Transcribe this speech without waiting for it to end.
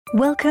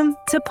Welcome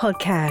to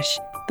Podcash,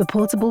 the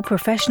portable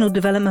professional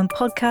development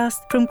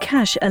podcast from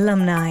Cash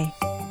Alumni.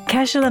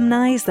 Cash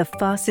Alumni is the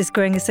fastest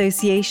growing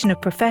association of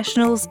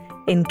professionals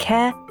in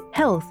care,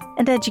 health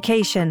and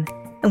education,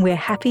 and we're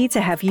happy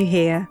to have you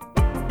here.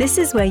 This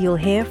is where you'll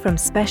hear from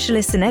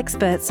specialists and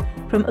experts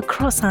from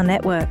across our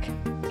network.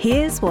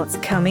 Here's what's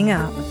coming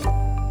up.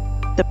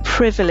 The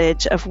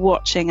privilege of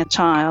watching a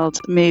child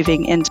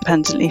moving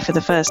independently for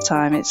the first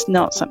time. It's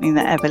not something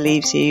that ever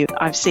leaves you.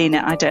 I've seen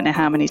it, I don't know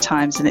how many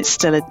times, and it's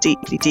still a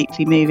deeply,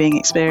 deeply moving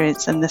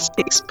experience. And this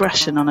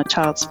expression on a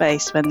child's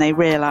face when they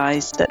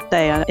realise that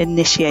they are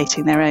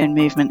initiating their own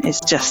movement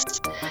is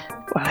just,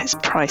 well, it's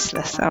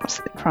priceless,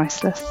 absolutely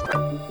priceless.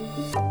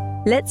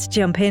 Let's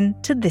jump in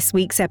to this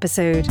week's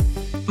episode.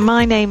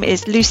 My name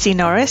is Lucy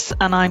Norris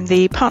and I'm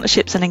the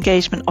Partnerships and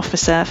Engagement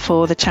Officer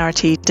for the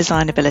charity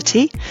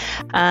Designability.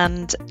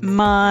 And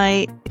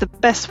the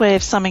best way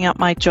of summing up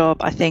my job,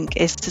 I think,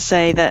 is to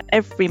say that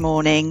every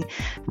morning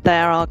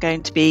there are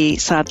going to be,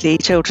 sadly,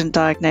 children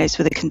diagnosed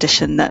with a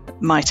condition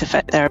that might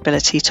affect their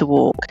ability to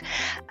walk.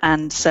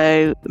 And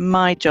so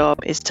my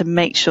job is to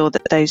make sure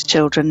that those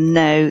children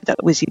know that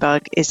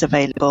Wizzybug is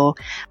available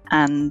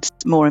and,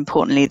 more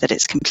importantly, that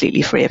it's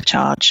completely free of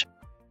charge.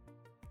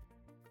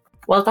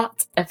 Well,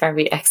 that's a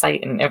very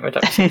exciting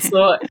introduction.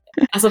 So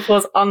I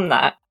suppose on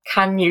that,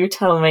 can you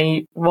tell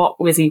me what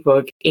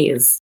Wizzybug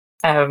is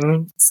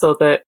so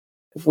that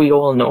we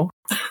all know?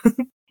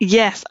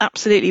 Yes,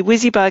 absolutely.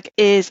 Wizzybug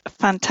is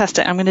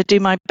fantastic. I'm going to do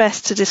my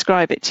best to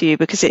describe it to you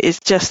because it is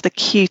just the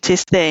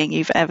cutest thing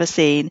you've ever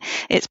seen.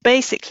 It's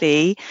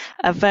basically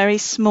a very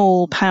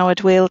small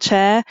powered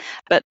wheelchair,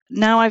 but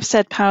now I've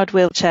said powered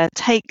wheelchair,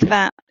 take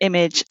that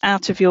image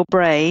out of your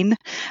brain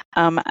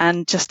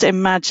and just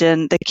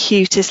imagine the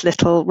cutest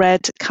little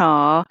red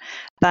car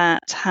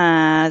that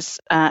has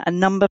a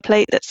number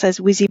plate that says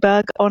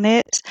Wizzybug on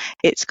it.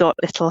 It's got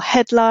little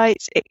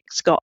headlights,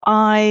 it's got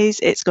eyes,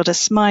 it's got a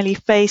smiley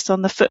face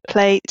on the foot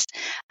plate.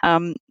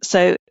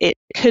 So it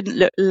couldn't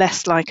look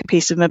less like a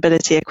piece of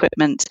mobility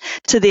equipment,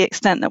 to the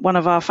extent that one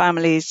of our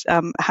families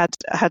had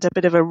a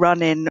bit of a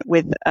run-in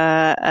with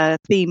a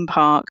theme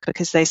park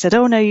because they said,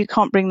 "Oh no, you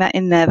can't bring that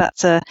in there.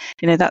 That's a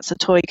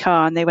toy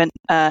car." And they went,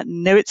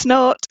 "No, it's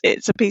not.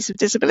 It's a piece of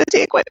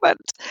disability equipment."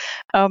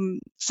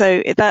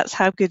 So that's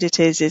how good it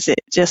is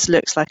it just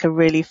looks like a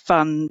really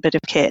fun bit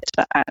of kit,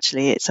 but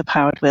actually it's a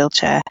powered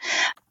wheelchair.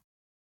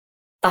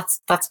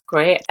 That's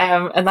great.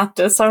 And that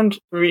does sound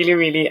really,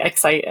 really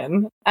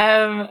exciting.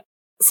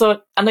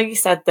 So I know you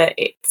said that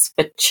it's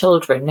for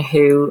children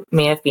who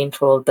may have been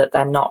told that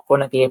they're not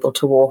going to be able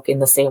to walk in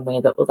the same way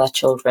that other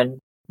children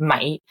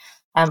might.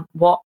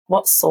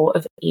 What sort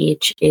of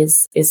age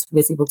is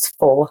Wizzybug's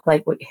for?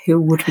 Like,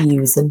 who would be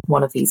using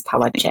one of these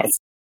powered chairs?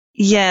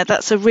 Yeah,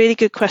 that's a really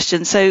good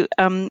question. So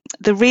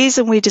the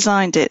reason we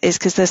designed it is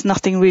because there's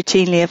nothing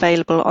routinely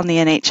available on the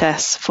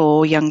NHS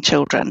for young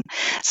children.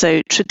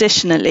 So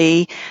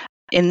traditionally,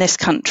 in this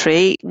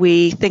country,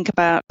 we think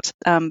about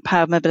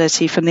powered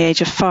mobility from the age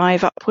of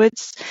 5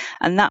 upwards,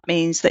 and that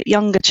means that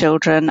younger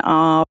children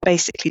are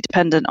basically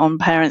dependent on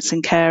parents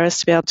and carers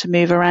to be able to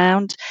move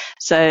around.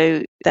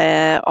 So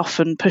they're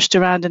often pushed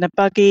around in a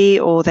buggy,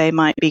 or they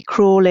might be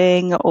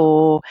crawling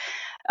or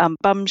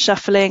bum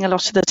shuffling a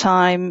lot of the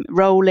time,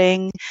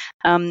 rolling,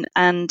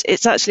 and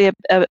it's actually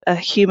a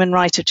human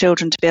right of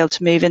children to be able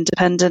to move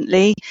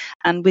independently,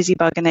 and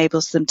Wizzybug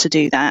enables them to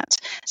do that.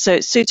 So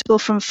it's suitable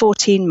from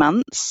 14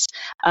 months,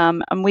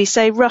 and we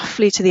say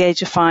roughly to the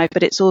age of 5,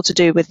 but it's all to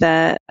do with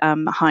their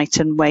height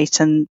and weight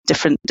and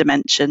different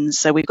dimensions.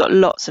 So we've got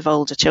lots of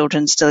older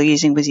children still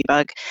using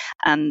Wizzybug,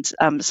 and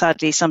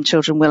sadly some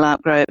children will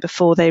outgrow it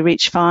before they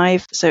reach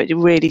 5, so it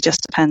really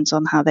just depends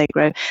on how they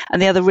grow. And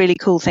the other really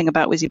cool thing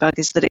about Wizzybug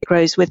is that it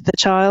grows with the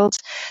child.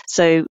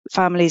 So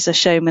families are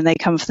shown when they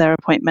come for their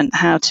appointment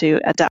how to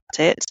adapt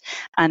it,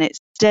 and it's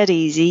dead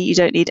easy. You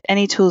don't need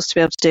any tools to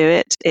be able to do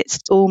it. It's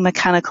all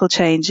mechanical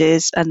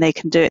changes and they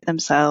can do it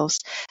themselves.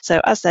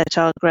 So as their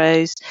child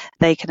grows,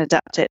 they can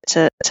adapt it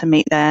to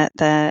meet their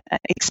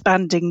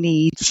expanding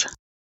needs.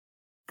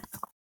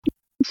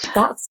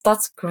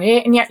 That's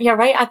great. And you're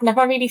right, I'd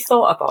never really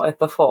thought about it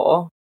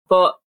before,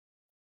 but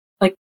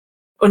like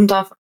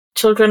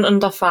children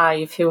under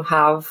 5 who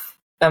have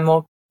a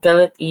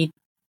mobility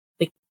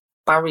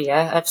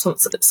barrier,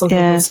 something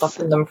Yes.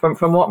 stopping them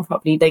from walking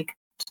properly, they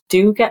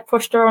do get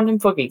pushed around in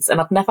buggies.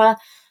 And I've never,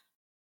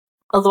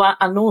 although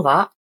I know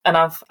that, and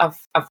I've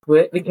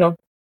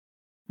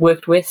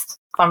worked with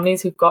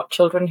families who've got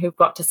children who've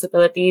got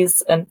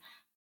disabilities, and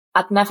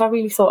I'd never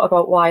really thought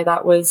about why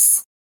that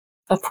was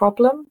a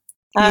problem.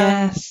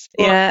 Yes,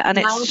 yeah, and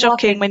it's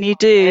shocking when you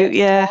do,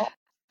 yeah.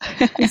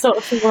 You sort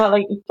of think about,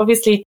 like,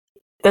 obviously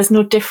there's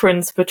no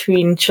difference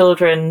between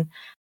children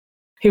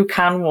who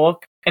can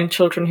walk and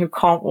children who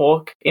can't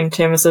walk in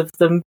terms of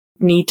them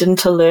needing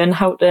to learn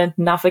how to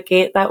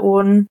navigate their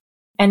own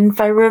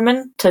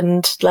environment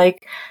and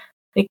like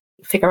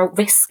figure out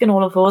risk and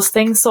all of those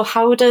things. So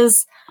how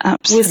does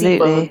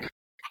Wizzybug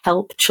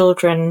help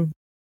children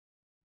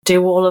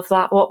do all of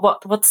that?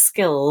 What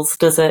skills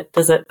does it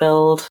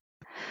build?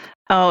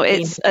 Oh,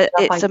 it's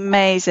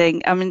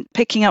amazing. I mean,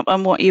 picking up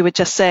on what you were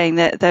just saying,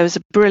 that there was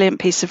a brilliant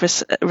piece of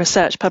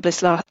research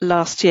published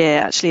last year,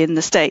 actually in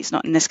the States,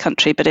 not in this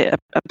country, but it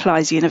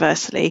applies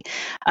universally.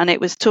 And it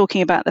was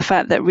talking about the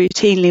fact that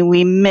routinely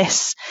we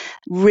miss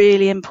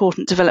really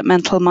important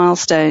developmental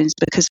milestones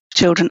because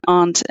children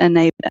aren't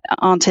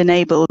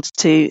enabled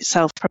to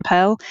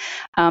self-propel.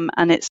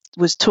 And it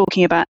was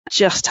talking about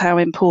just how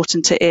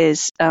important it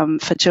is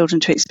for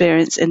children to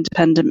experience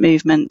independent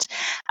movement.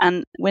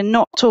 And we're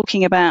not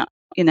talking about,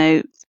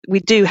 we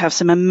do have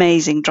some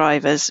amazing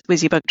drivers,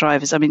 Wizzybug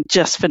drivers. I mean,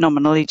 just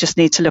phenomenal. You just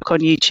need to look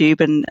on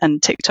YouTube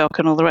and TikTok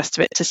and all the rest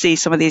of it to see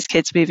some of these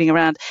kids moving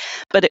around.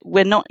 But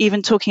we're not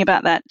even talking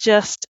about that.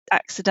 Just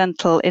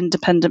accidental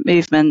independent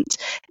movement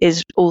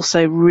is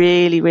also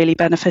really, really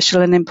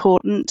beneficial and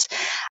important.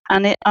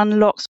 And it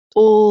unlocks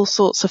all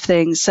sorts of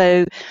things.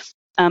 So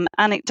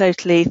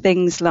anecdotally,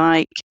 things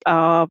like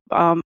our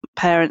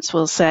parents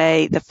will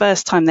say the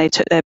first time they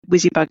took their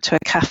Wizzybug to a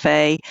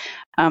cafe,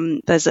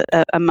 there's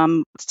a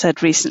mum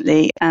said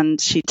recently,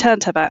 and she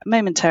turned her back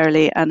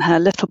momentarily and her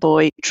little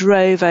boy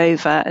drove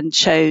over and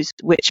chose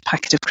which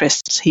packet of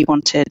crisps he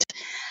wanted.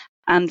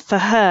 And for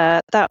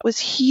her, that was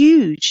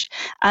huge.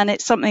 And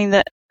it's something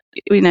that,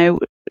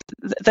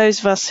 those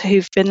of us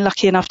who've been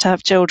lucky enough to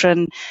have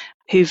children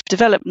who've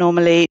developed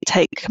normally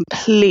take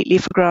completely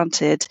for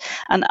granted.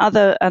 And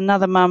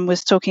another mum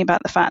was talking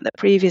about the fact that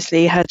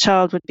previously her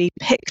child would be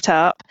picked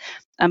up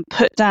and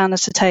put down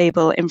at a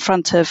table in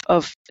front of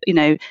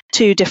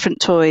two different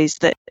toys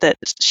that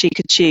she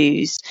could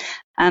choose.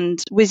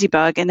 And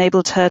Wizzybug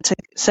enabled her to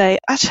say,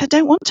 actually, I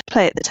don't want to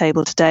play at the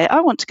table today.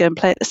 I want to go and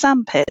play at the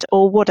sandpit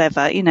or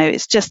whatever.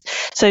 It's just,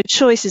 so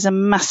choice is a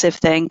massive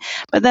thing.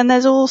 But then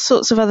there's all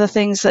sorts of other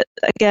things that,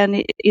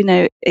 again,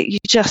 you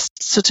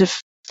just sort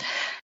of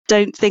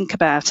don't think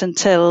about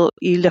until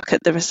you look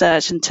at the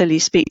research, until you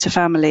speak to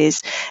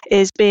families,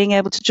 is being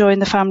able to join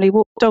the family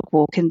dog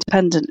walk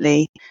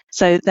independently.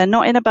 So they're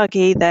not in a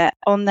buggy, they're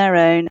on their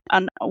own.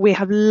 And we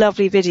have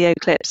lovely video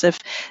clips of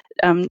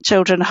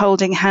children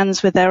holding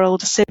hands with their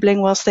older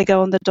sibling whilst they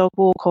go on the dog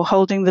walk, or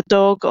holding the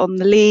dog on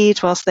the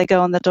lead whilst they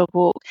go on the dog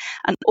walk.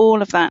 And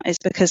all of that is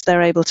because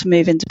they're able to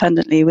move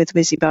independently with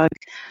Wizzybug.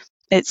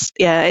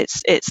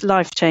 It's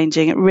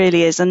life-changing. It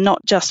really is, and not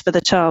just for the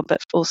child,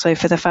 but also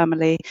for the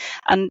family.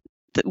 And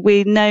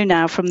we know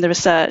now from the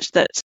research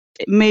that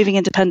moving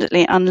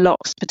independently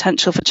unlocks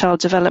potential for child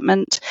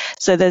development.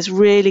 So there's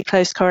really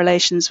close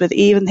correlations with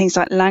even things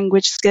like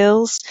language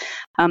skills,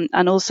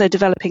 and also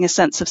developing a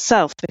sense of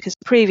self, because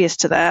previous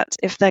to that,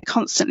 if they're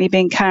constantly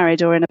being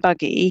carried or in a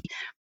buggy,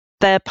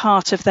 they're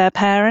part of their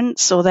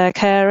parents or their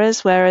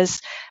carers,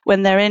 whereas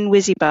when they're in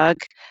Wizzybug,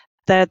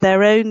 they're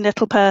their own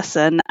little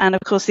person. And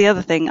of course, the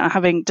other thing,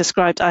 having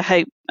described, I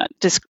hope,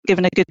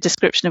 given a good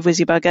description of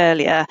Wizzybug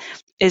earlier,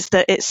 is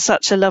that it's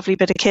such a lovely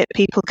bit of kit.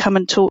 People come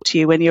and talk to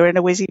you when you're in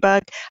a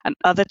Wizzybug, and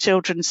other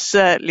children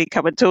certainly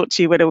come and talk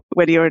to you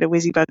when you're in a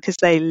Wizzybug, because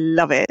they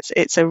love it.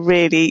 It's a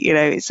really,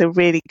 it's a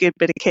really good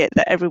bit of kit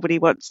that everybody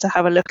wants to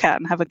have a look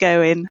at and have a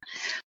go in.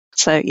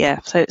 So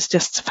it's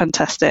just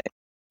fantastic.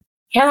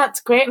 Yeah, that's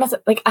great.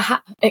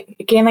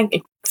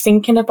 And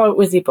thinking about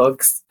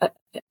Wizzybugs,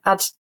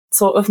 I'd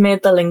sort of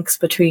made the links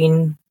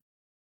between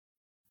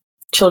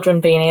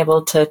children being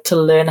able to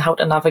learn how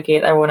to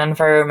navigate their own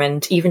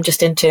environment, even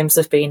just in terms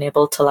of being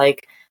able to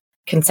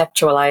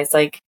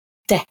conceptualize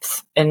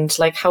depth and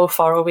how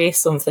far away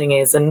something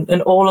is,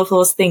 and all of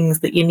those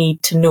things that you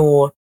need to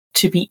know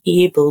to be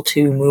able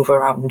to move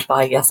around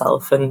by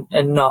yourself and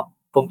not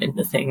bump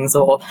into things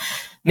or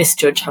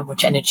misjudge how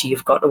much energy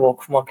you've got to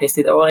walk from one place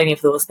to the other, or any of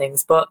those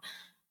things. But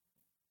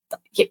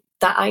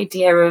that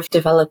idea of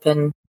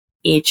developing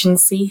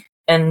agency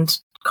and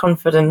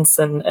confidence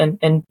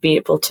and be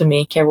able to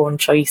make your own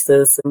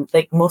choices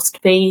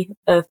must be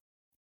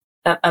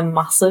a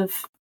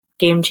massive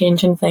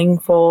game-changing thing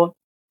for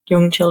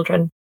young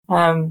children.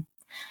 I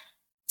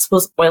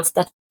suppose whilst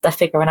they're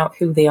figuring out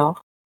who they are.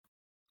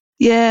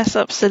 Yes,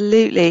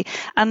 absolutely.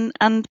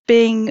 And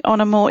being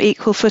on a more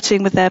equal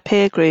footing with their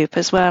peer group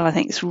as well, I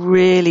think is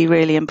really,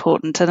 really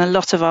important. And a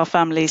lot of our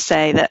families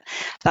say that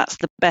that's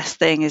the best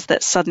thing, is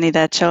that suddenly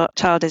their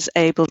child is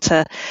able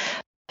to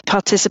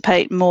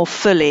participate more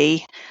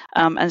fully,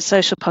 and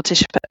social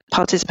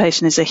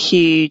participation is a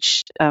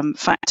huge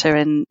factor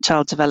in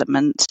child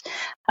development.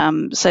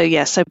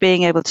 So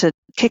being able to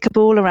kick a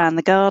ball around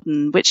the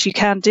garden, which you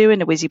can do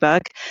in a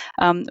Wizzybug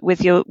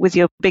with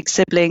your big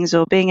siblings,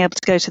 or being able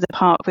to go to the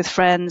park with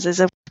friends. There's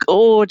a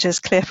gorgeous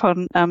clip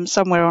on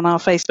somewhere on our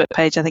Facebook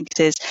page, I think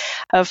it is,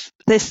 of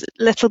this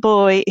little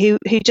boy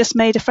who just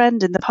made a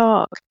friend in the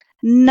park.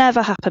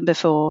 Never happened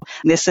before.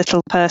 This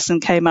little person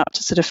came up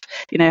to sort of,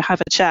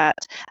 have a chat,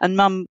 and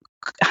Mum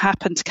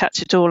happened to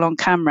catch it all on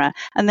camera,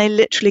 and they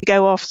literally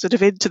go off sort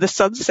of into the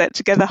sunset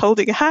together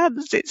holding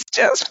hands. It's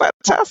just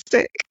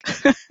fantastic.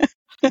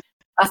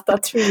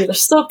 That's really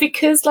so,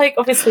 because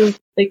obviously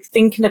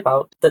thinking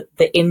about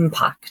the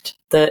impact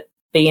that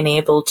being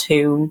able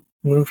to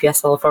move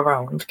yourself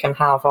around can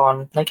have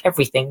on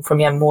everything from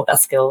your motor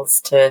skills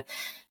to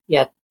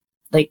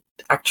like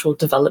actual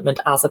development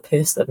as a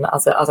person,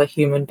 as a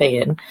human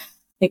being.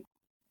 Like,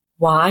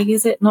 why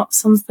is it not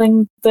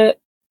something that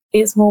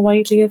is more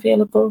widely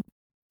available?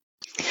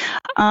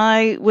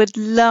 I would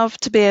love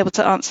to be able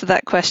to answer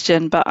that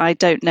question, but I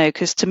don't know,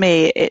 because to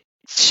me it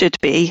should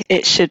be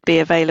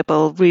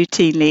available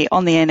routinely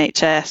on the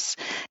NHS.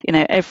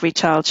 Every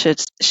child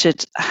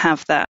should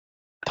have that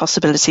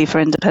possibility for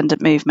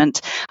independent movement.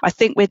 I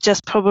think we're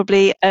just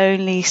probably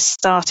only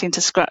starting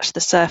to scratch the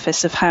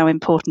surface of how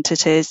important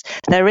it is.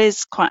 There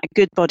is quite a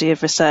good body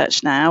of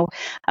research now,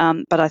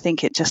 but I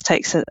think it just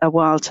takes a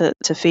while to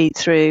feed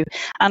through.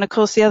 And of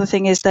course, the other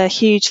thing is they're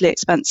hugely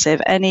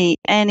expensive. Any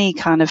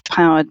kind of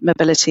powered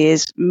mobility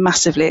is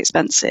massively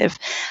expensive,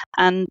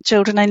 and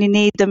children only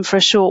need them for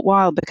a short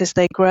while because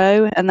they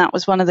grow. And that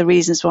was one of the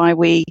reasons why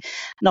we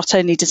not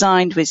only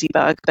designed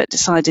Wizzybug, but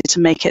decided to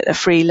make it a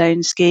free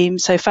loan scheme.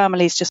 So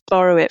families just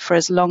borrow it for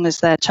as long as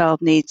their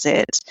child needs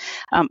it,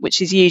 which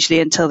is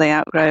usually until they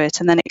outgrow it,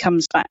 and then it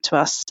comes back to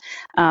us,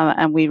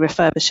 and we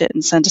refurbish it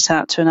and send it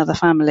out to another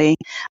family.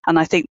 And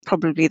I think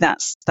probably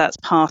that's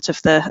part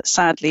of the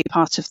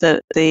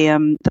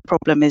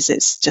problem is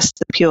it's just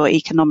the pure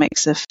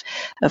economics of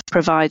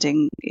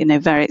providing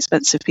very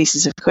expensive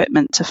pieces of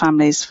equipment to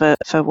families for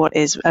what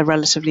is a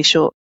relatively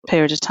short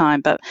period of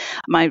time. But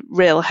my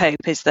real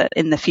hope is that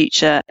in the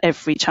future,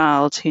 every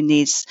child who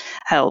needs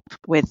help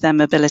with their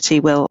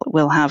mobility will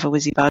have a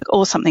Wizzybug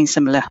or something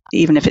similar,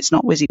 even if it's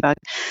not Wizzybug,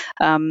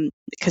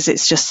 because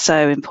it's just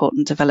so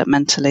important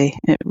developmentally.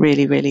 It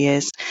really, really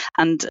is.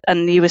 And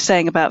you were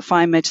saying about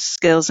fine motor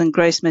skills and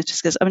gross motor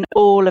skills. I mean,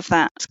 all of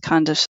that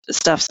kind of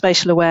stuff,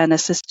 spatial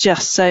awareness, there's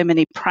just so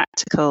many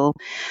practical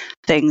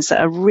things that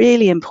are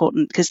really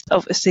important, because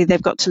obviously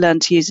they've got to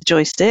learn to use a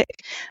joystick,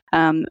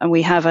 and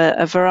we have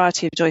a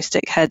variety of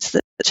joystick heads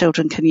that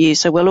children can use.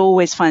 So we'll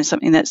always find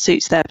something that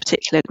suits their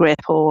particular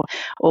grip, or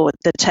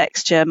the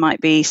texture might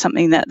be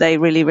something that they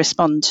really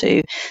respond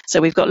to.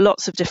 So we've got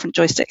lots of different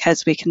joystick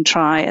heads we can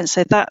try, and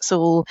so that's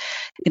all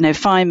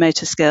fine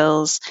motor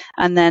skills.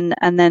 And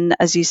then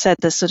as you said,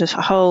 the sort of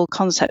whole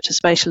concept of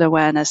spatial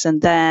awareness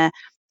and their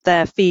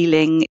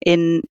feeling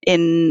in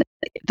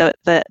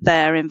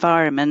their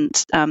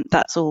environment,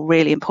 that's all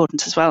really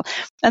important as well.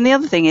 And the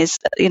other thing is,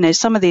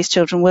 some of these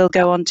children will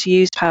go on to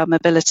use power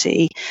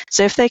mobility.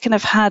 So if they can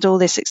have had all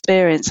this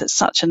experience at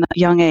such a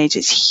young age,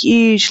 it's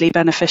hugely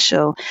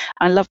beneficial.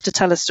 I love to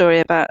tell a story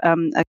about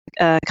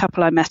a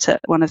couple I met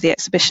at one of the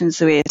exhibitions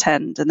that we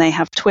attend, and they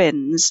have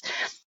twins,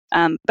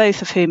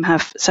 both of whom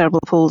have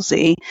cerebral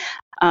palsy.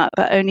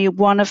 But only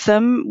one of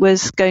them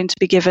was going to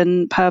be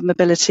given power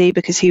mobility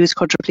because he was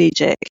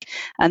quadriplegic,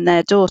 and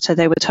their daughter,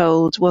 they were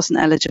told, wasn't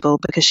eligible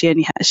because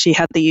she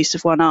had the use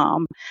of one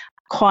arm.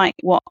 Quite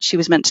what she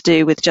was meant to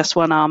do with just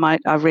one arm, I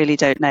really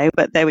don't know,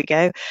 but there we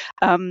go.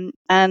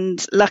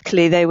 And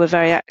luckily they were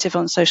very active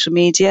on social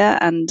media,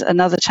 and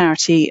another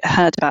charity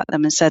heard about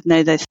them and said,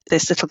 no,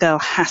 this little girl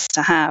has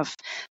to have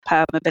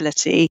power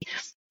mobility.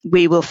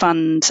 We will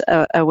fund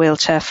a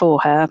wheelchair for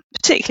her,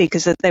 particularly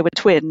because they were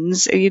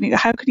twins.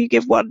 How can you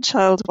give one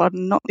child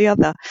one, not the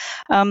other?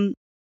 And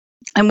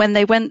when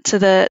they went to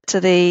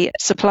the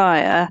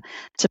supplier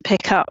to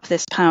pick up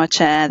this power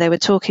chair, they were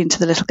talking to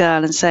the little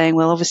girl and saying,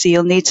 well, obviously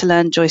you'll need to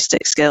learn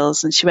joystick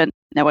skills. And she went,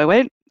 no, I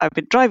won't. I've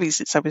been driving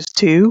since I was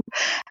 2.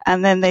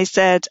 And then they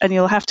said, and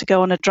you'll have to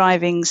go on a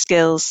driving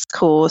skills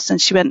course.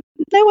 And she went,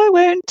 no, I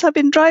won't. I've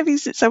been driving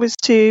since I was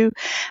 2.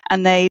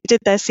 And they did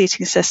their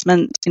seating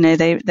assessment.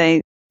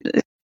 They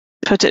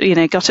put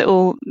it, got it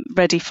all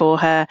ready for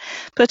her,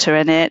 put her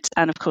in it,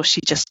 and of course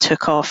she just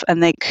took off,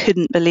 and they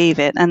couldn't believe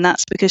it. And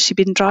that's because she'd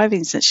been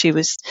driving since she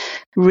was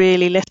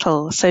really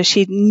little, so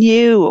she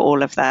knew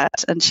all of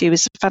that, and she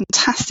was a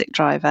fantastic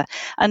driver.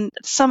 And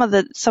some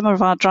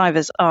of our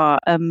drivers are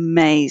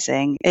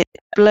amazing. It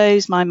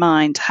blows my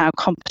mind how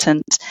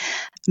competent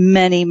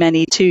many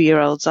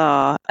 2-year-olds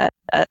are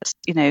at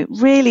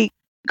really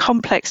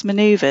complex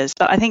maneuvers.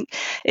 But I think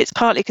it's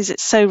partly because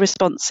it's so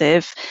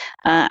responsive,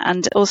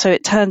 and also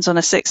it turns on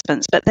a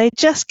sixpence, but they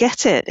just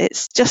get it.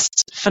 It's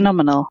just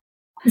phenomenal.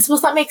 I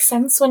suppose that makes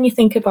sense when you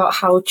think about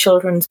how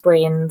children's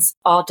brains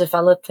are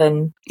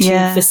developing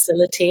to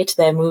facilitate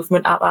their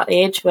movement at that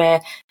age,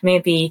 where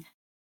maybe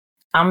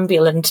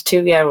ambulant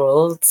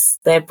 2-year-olds,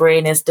 their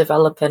brain is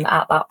developing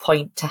at that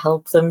point to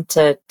help them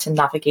to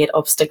navigate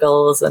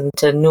obstacles and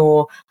to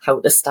know how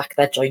to stack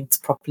their joints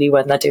properly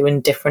when they're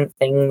doing different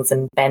things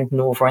and bending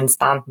over and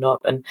standing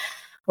up. And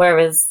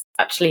whereas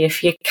actually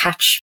if you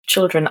catch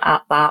children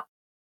at that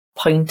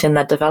point in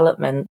their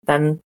development,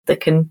 then they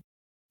can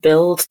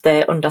build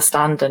their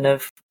understanding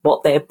of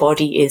what their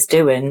body is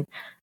doing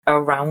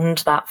around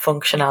that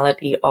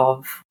functionality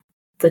of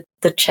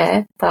the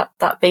chair,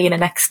 that being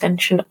an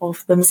extension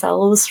of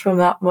themselves from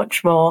that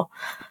much more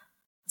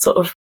sort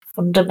of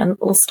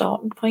fundamental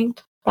starting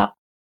point.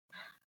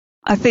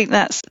 I think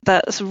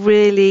that's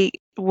really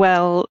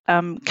well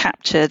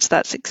captured.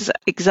 That's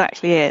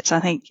exactly it. I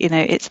think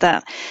it's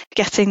that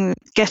getting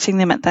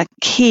them at that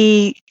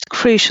key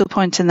crucial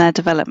point in their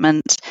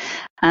development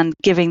and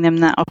giving them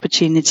that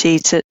opportunity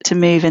to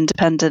move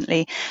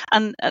independently.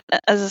 And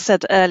as I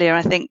said earlier,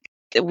 I think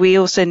we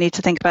also need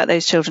to think about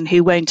those children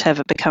who won't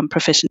ever become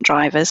proficient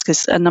drivers,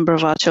 because a number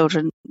of our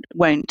children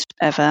won't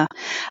ever.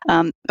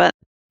 But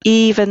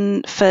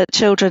even for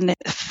children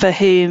for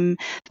whom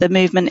the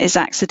movement is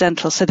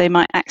accidental, so they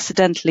might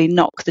accidentally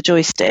knock the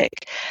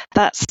joystick,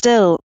 that's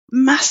still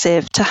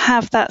massive to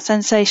have that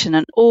sensation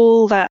and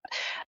all that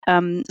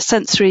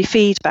sensory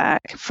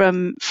feedback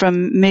from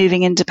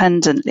moving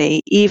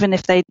independently, even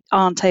if they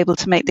aren't able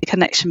to make the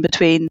connection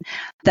between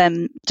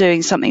them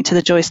doing something to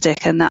the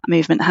joystick and that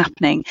movement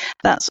happening.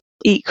 That's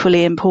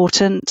equally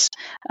important,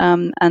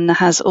 and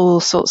has all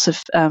sorts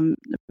of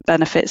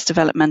benefits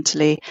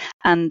developmentally,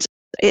 and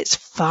it's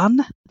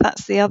fun.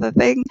 That's the other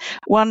thing.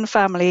 One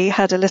family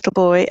had a little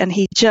boy and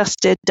he just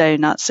did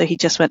donuts. So he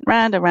just went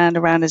round and round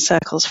and round in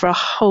circles for a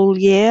whole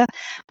year,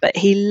 but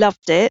he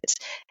loved it.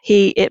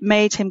 It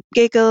made him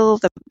giggle.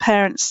 The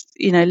parents,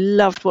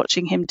 loved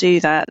watching him do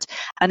that.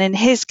 And in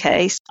his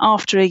case,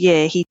 after a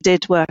year, he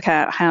did work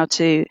out how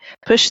to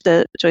push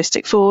the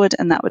joystick forward,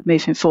 and that would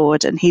move him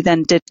forward. And he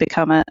then did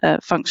become a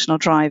functional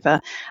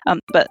driver.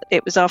 But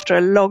it was after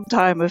a long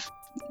time of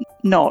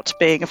not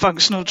being a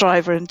functional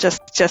driver and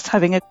just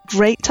having a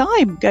great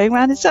time going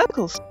around in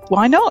circles.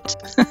 Why not?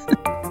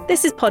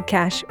 This is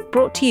Podcash,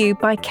 brought to you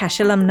by Cash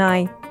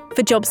Alumni.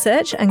 For job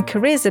search and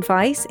careers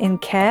advice in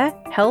care,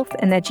 health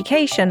and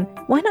education,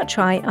 why not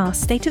try our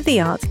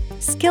state-of-the-art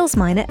Skills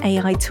Miner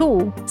AI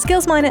tool?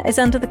 Skills Miner is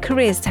under the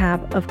Careers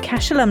tab of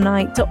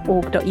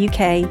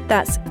cashalumni.org.uk.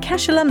 That's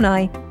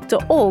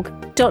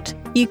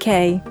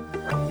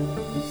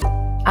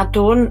cashalumni.org.uk. I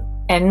don't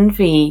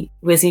envy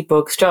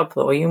Wizzybug's job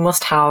though. You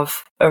must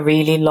have a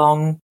really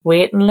long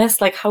waiting list.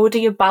 Like, how do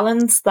you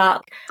balance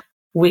that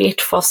wait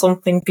for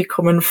something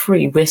becoming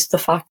free with the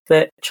fact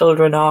that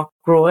children are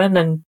growing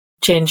and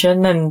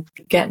changing and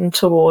getting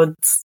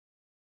towards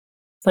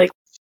like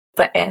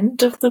the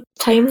end of the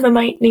time they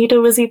might need a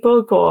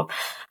Wizzybug? Or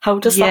how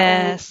does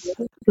that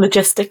work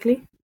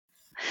logistically?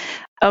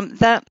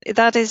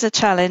 That is a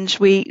challenge.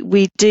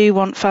 We do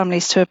want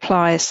families to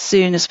apply as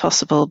soon as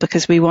possible,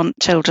 because we want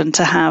children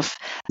to have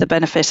the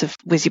benefit of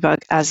Wizzybug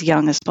as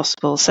young as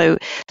possible. So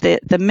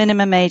the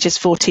minimum age is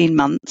 14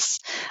 months,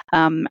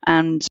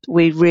 and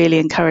we really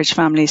encourage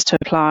families to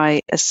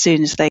apply as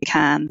soon as they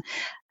can.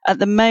 At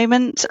the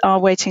moment, our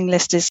waiting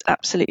list is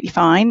absolutely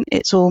fine.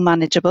 It's all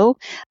manageable.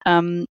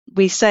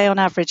 We say on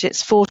average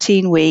it's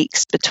 14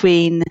 weeks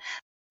between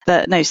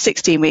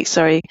 16 weeks,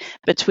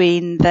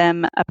 between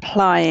them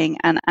applying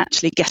and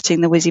actually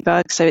getting the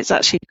Wizzybug. So it's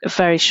actually a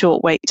very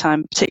short wait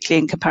time,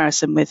 particularly in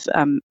comparison with,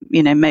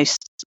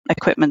 most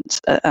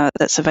equipment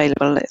that's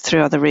available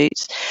through other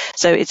routes.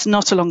 So it's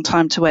not a long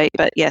time to wait,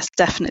 but yes,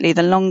 definitely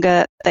the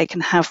longer they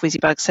can have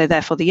Wizzybug, so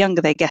therefore the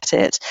younger they get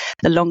it,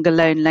 the longer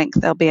loan length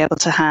they'll be able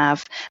to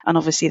have. And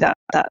obviously that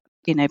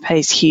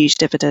pays huge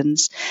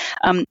dividends.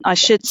 I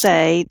should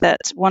say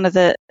that one of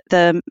the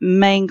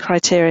main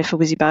criteria for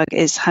Wizzybug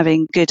is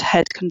having good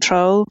head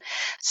control.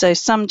 So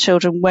some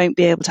children won't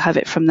be able to have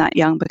it from that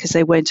young because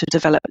they won't have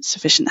developed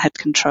sufficient head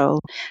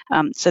control.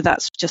 So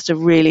that's just a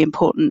really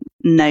important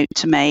note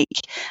to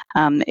make,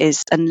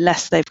 is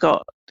unless they've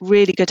got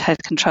really good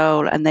head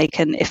control and they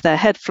can, if their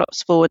head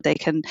flops forward, they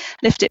can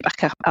lift it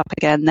back up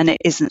again, then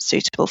it isn't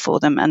suitable for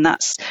them. And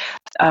that's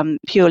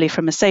purely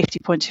from a safety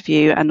point of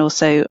view, and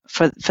also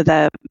for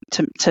their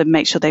to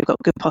make sure they've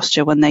got good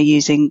posture when they're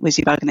using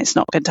Wizzybug, and it's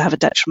not going to have a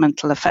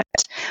detrimental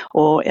effect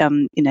or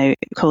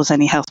cause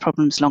any health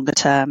problems longer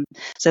term.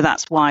 So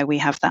that's why we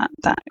have that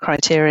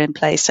criteria in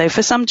place. So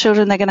for some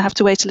children they're going to have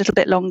to wait a little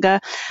bit longer,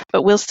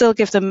 but we'll still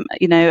give them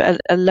a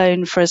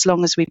loan for as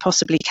long as we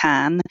possibly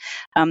can.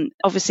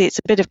 Obviously it's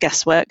a bit of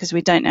guesswork because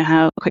we don't know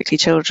how quickly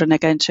children are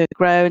going to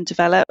grow and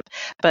develop,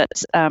 but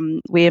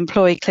we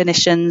employ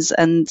clinicians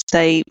and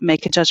they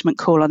make a judgment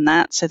call on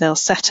that. So they'll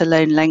set a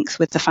loan length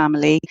with the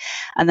family,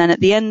 and then at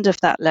the end of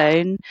that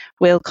loan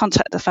we'll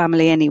contact the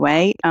family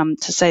anyway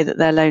to say that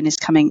their loan is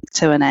coming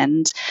to an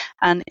end.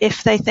 And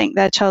if they think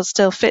their child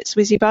still fits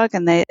Wizzybug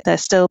and they're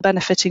still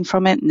benefiting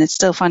from it and they're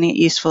still finding it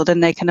useful, then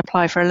they can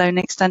apply for a loan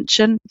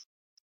extension.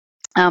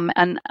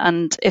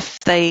 And if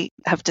they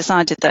have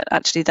decided that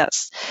actually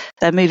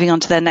they're moving on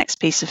to their next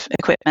piece of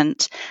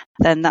equipment,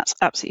 then that's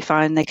absolutely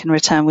fine. They can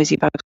return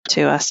Wizzybug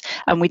to us,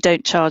 and we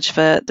don't charge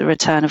for the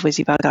return of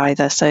Wizzybug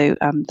either. So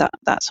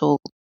that's all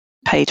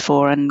paid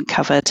for and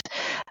covered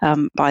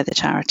by the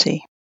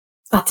charity.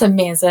 That's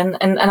amazing.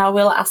 And I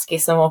will ask you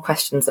some more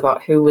questions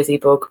about who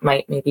Wizzybug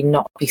might maybe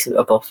not be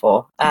suitable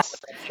for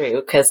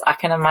through, because I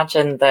can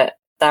imagine that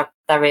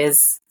there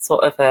is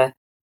sort of a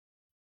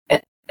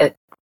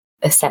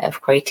set of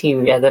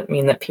criteria that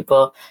mean that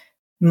people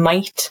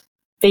might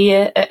be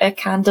a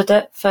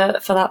candidate for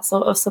that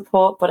sort of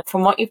support. But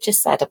from what you've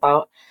just said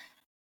about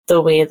the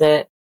way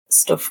that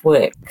stuff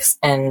works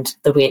and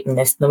the waiting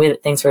list and the way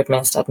that things are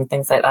administered and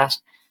things like that,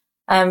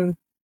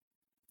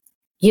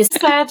 you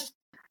said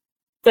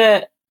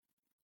that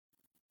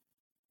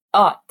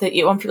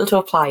you want people to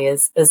apply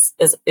as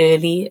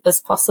early as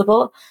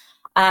possible.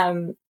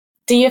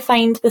 Do you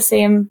find the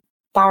same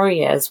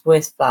barriers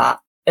with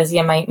that as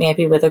you might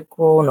maybe with a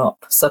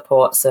grown-up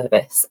support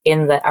service?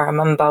 In that I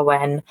remember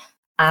when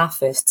I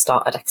first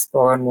started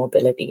exploring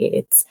mobility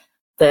aids,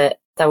 that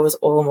there was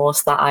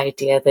almost that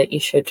idea that you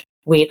should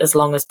wait as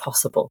long as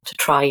possible to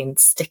try and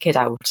stick it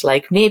out.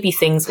 Like, maybe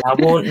things I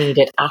won't need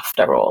it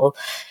after all.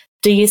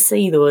 Do you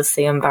see those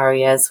same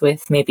barriers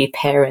with maybe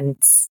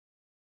parents,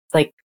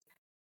 like,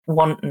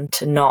 wanting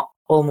to not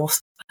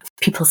almost,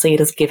 people see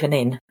it as giving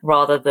in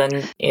rather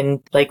than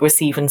in like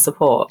receiving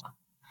support?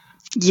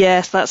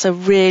 Yes, that's a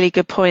really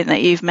good point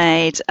that you've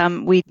made.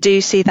 We do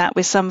see that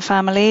with some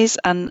families,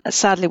 and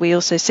sadly we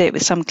also see it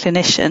with some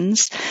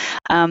clinicians.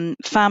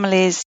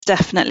 Families,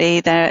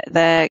 definitely,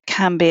 there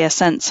can be a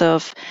sense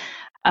of,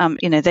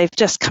 they've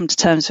just come to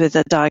terms with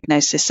a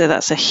diagnosis, so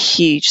that's a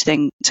huge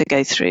thing to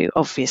go through,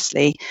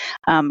 obviously.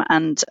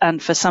 And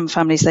for some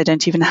families, they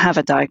don't even have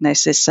a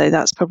diagnosis, so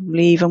that's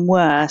probably even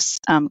worse,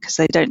 because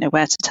they don't know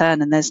where to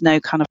turn and there's no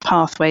kind of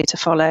pathway to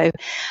follow.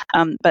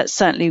 But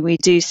certainly we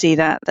do see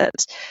that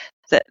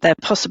they're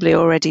possibly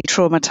already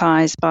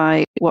traumatized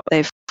by what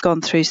they've gone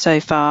through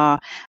so far,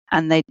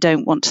 and they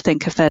don't want to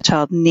think of their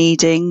child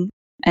needing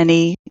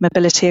any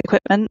mobility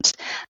equipment,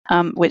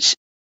 which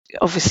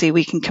obviously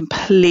we can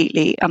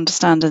completely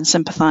understand and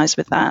sympathise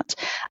with that.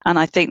 And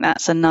I think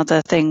that's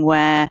another thing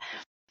where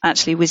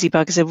actually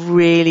Wizzybug is a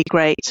really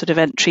great sort of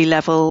entry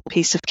level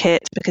piece of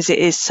kit, because it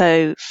is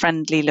so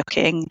friendly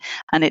looking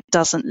and it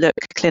doesn't look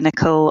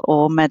clinical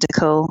or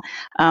medical.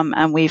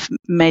 And we've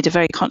made a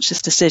very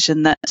conscious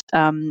decision that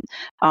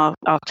our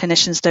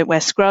clinicians don't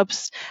wear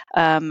scrubs.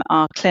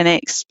 Our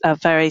clinics are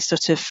very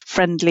sort of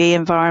friendly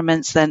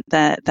environments.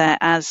 They're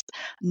as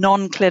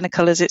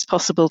non-clinical as it's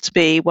possible to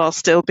be while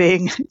still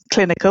being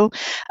clinical.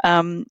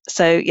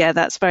 So yeah,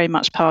 that's very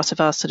much part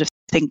of our sort of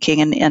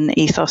thinking and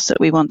ethos, that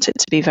we want it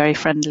to be very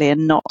friendly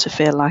and not to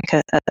feel like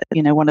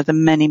one of the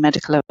many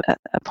medical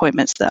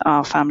appointments that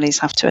our families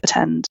have to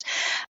attend.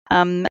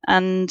 And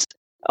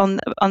on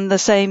the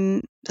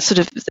same sort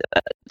of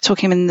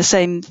talking in the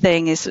same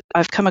thing is,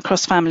 I've come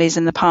across families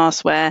in the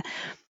past where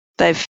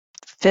they've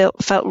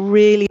felt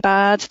really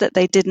bad that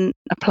they didn't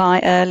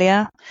apply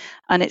earlier,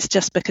 and it's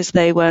just because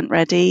they weren't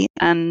ready.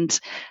 And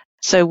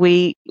so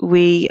we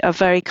are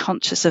very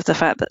conscious of the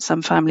fact that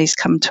some families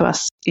come to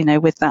us,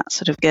 with that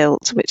sort of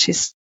guilt, which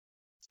is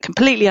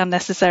completely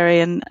unnecessary,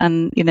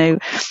 and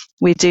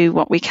we do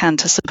what we can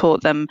to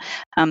support them.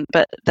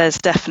 But there's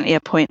definitely a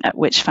point at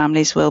which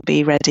families will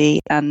be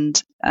ready,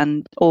 and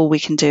all we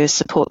can do is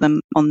support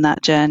them on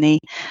that journey.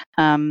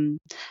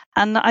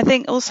 And I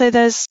think also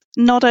there's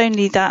not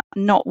only that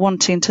not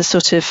wanting to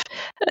sort of,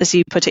 as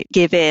you put it,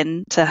 give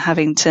in to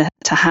having to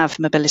have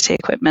mobility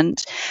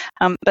equipment,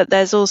 but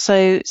there's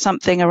also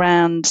something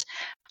around,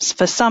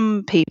 for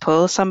some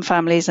people, some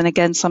families, and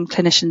again some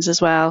clinicians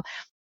as well,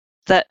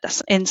 that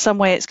in some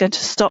way it's going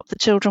to stop the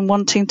children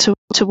wanting to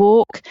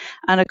walk.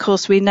 And of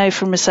course we know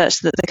from research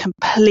that the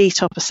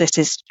complete opposite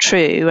is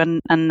true,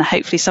 and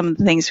hopefully some of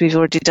the things we've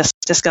already just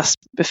discussed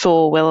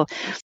before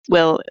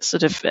will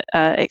sort of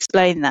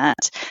explain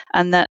that.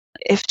 And that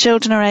if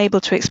children are able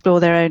to explore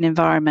their own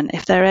environment,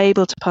 if they're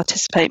able to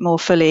participate more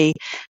fully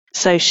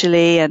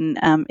socially and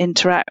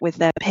interact with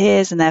their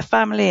peers and their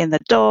family and the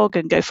dog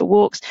and go for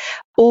walks,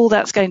 all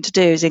that's going to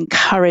do is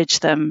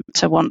encourage them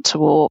to want to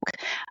walk,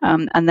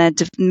 and they're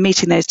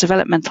meeting those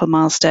developmental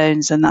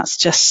milestones, and that's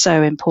just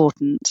so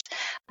important.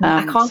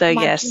 I can't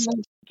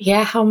imagine,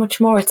 how much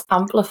more it's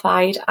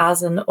amplified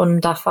as an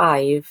under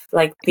 5,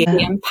 like the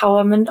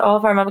empowerment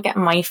of. I remember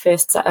getting my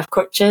first set of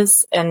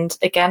crutches, and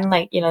again,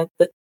 like,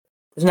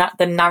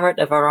 the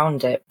narrative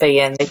around it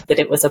being that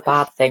it was a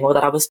bad thing, or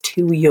that I was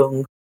too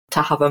young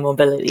to have a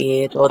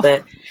mobility aid, or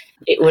that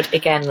it would,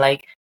 again,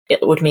 like, it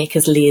would make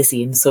us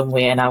lazy in some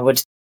way and I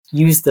would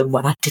use them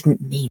when I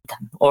didn't need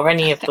them, or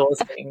any of those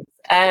things.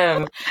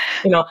 And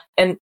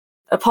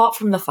apart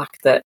from the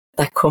fact that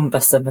they're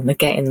cumbersome and they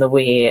get in the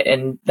way,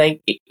 and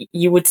like,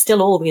 you would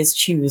still always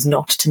choose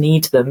not to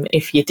need them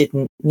if you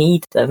didn't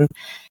need them,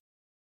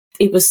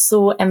 it was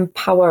so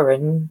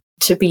empowering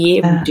to be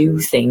able to do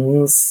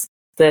things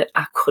that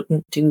I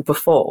couldn't do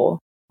before,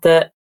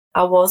 that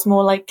I was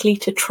more likely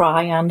to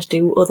try and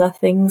do other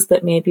things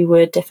that maybe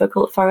were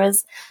difficult for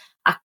us.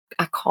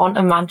 I can't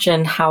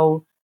imagine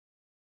how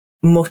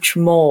much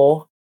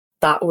more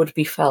that would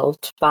be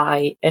felt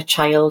by a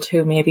child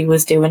who maybe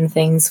was doing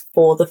things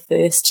for the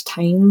first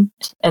time,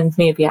 and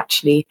maybe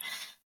actually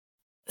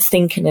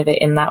thinking of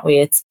it in that way.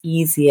 It's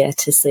easier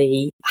to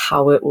see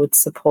how it would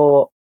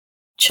support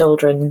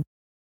children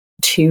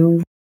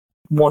to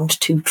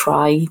want to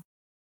try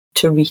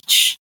to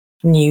reach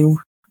new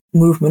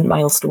movement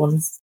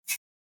milestones.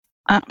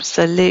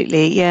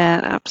 Absolutely.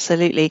 Yeah,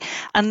 absolutely.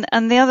 And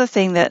the other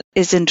thing that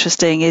is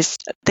interesting is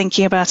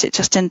thinking about it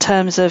just in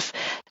terms of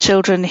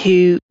children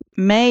who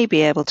may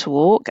be able to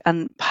walk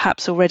and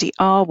perhaps already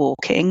are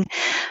walking,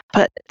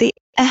 but the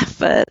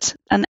effort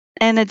and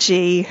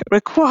energy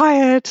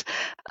required,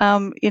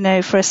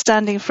 for a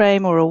standing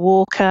frame or a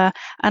walker.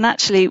 And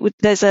actually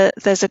there's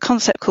a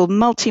concept called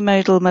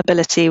multimodal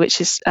mobility, which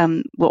is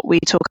what we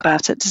talk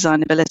about at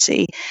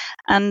Designability.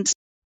 And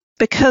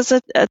because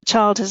a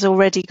child has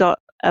already got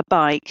a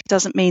bike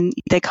doesn't mean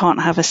they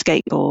can't have a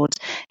skateboard.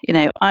 You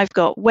know, I've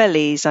got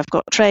wellies, I've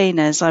got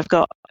trainers, I've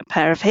got a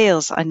pair of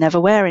heels I never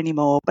wear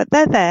anymore, but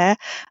they're there.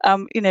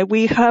 You know,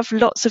 we have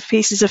lots of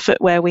pieces of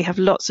footwear, we have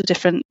lots of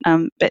different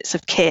bits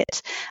of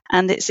kit,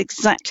 and it's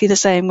exactly the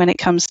same when it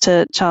comes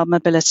to child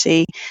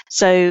mobility.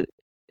 So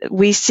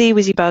we see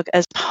Wizzybug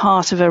as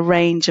part of a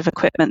range of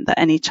equipment that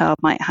any child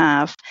might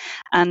have.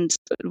 And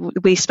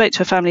we spoke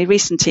to a family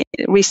recently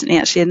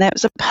actually, and that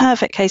was a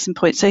perfect case in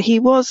point. So he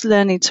was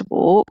learning to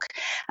walk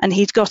and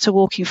he'd got a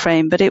walking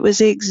frame, but it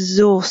was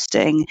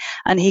exhausting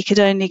and he could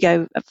only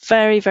go a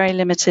very, very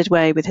limited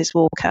way with his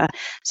walker.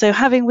 So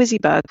having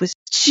Wizzybug was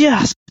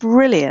just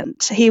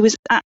brilliant. He was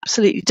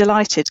absolutely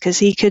delighted because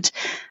he could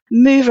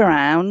move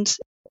around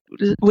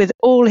with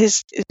all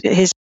his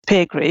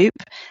peer group,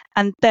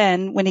 and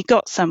then when he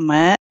got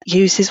somewhere,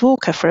 use his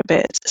walker for a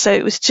bit. So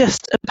it was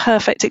just a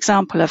perfect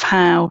example of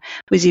how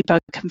Wizzybug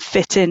can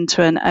fit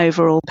into an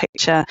overall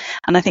picture.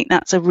 And I think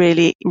that's a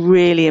really,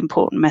 really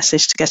important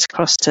message to get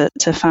across to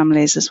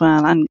families as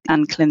well, and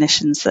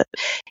clinicians, that,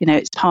 you know,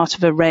 it's part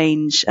of a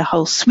range, a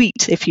whole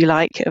suite, if you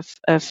like,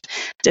 of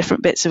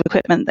different bits of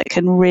equipment that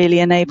can really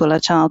enable a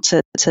child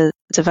to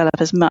develop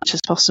as much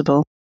as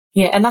possible.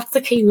 Yeah, and that's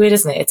the key word,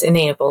 isn't it? It's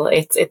enable.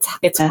 It's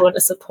going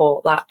to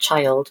support that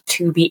child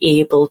to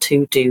be able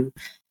to do,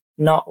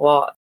 not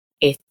what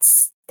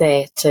it's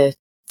there to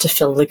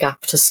fill the gap,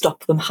 to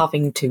stop them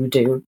having to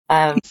do.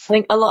 I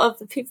think a lot of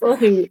the people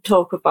who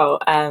talk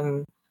about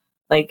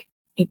like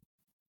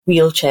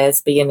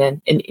wheelchairs being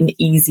an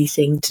easy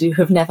thing to do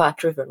have never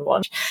driven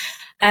one.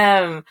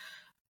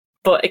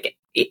 But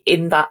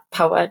in that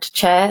powered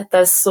chair,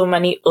 there's so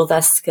many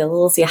other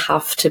skills you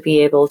have to be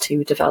able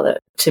to develop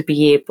to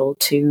be able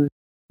to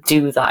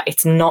do that.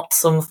 It's not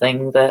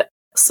something that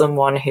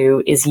someone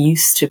who is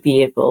used to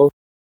be able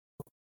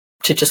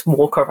to just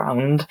walk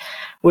around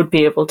would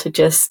be able to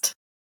just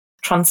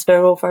transfer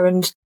over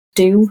and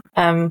do.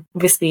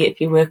 Obviously, if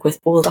you work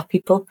with older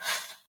people,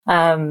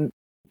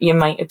 you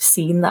might have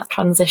seen that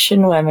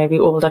transition where maybe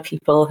older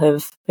people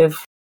have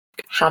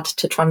had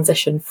to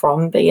transition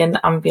from being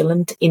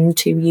ambulant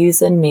into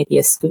using maybe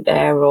a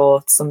scooter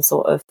or some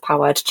sort of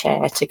powered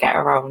chair to get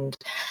around.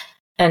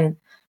 And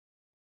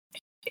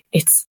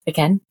it's,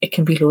 again, it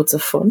can be loads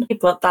of fun,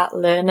 but that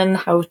learning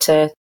how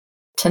to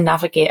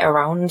navigate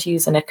around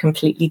using a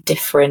completely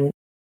different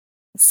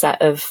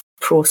set of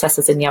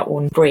processes in your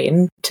own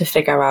brain to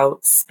figure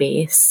out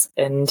space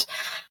and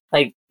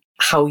like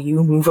how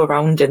you move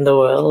around in the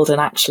world,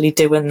 and actually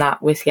doing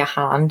that with your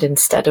hand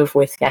instead of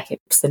with your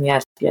hips and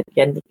your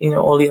you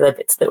know, all the other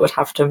bits that would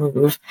have to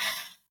move,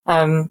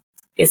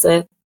 is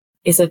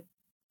a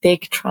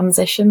big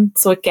transition.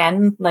 So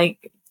again,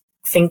 like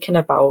thinking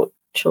about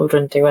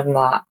children doing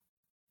that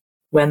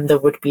when they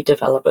would be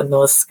developing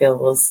those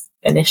skills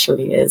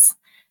initially is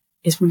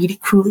really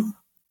cool.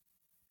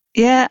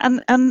 Yeah,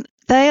 and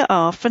they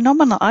are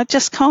phenomenal. I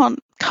just can't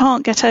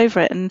get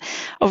over it. And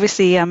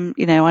obviously,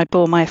 you know, I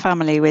bore my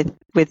family with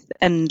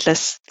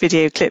endless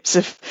video clips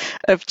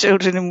of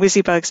children and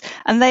Wizzybugs,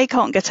 and they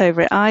can't get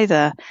over it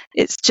either.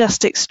 It's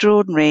just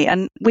extraordinary.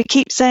 And we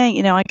keep saying,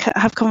 you know, I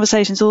have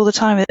conversations all the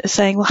time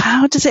saying, well,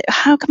 how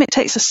come it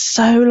takes us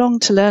so long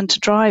to learn to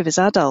drive as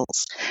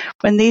adults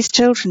when these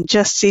children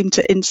just seem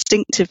to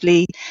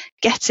instinctively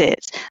get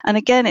it? And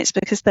again, it's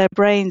because their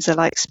brains are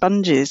like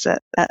sponges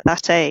at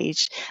that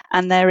age,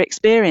 and they're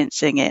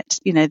experiencing it.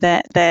 You know,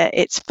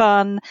 it's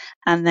fun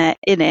and they're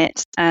in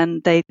it,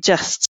 and they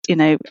just, you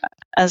know,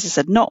 as I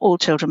said, not all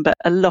children, but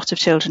a lot of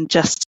children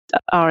just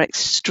are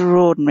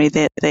extraordinary.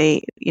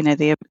 The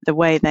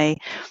way they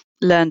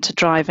learn to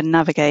drive and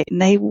navigate,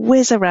 and they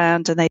whiz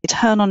around and they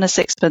turn on a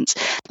sixpence.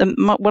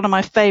 One of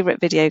my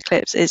favourite video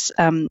clips is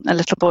a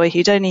little boy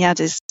who'd only had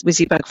his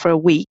Wizzybug for a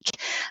week,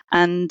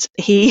 and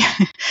the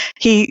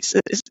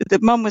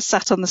mum was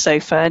sat on the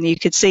sofa and you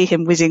could see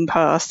him whizzing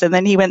past, and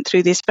then he went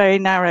through this very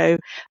narrow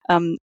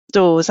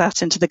doors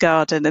out into the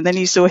garden, and then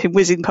you saw him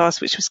whizzing past,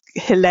 which was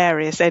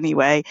hilarious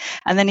anyway,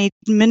 and then he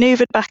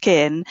manoeuvred back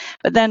in.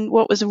 But then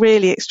what was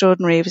really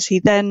extraordinary was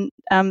he then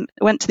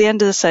went to the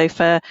end of the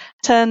sofa,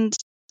 turned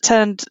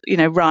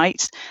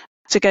right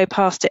to go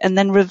past it, and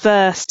then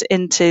reversed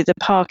into the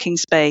parking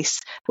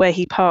space where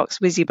he parks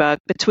Wizzybug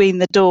between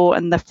the door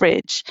and the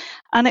fridge.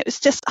 And it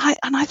was just,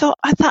 I thought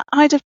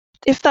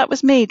if that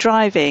was me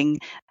driving,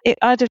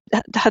 I'd have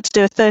had to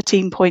do a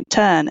 13-point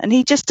turn, and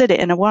he just did it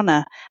in a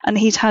oneer, and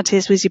he'd had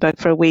his Wizzybug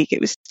for a week.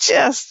 It was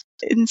just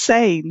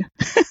insane.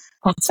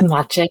 That's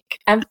magic.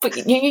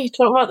 But you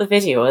talk about the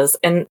videos,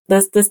 and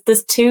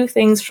there's two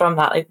things from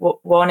that. Like,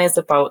 one is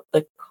about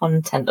the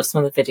content of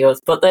some of the videos,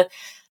 but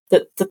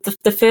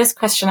the first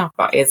question I've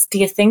got is, do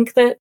you think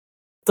that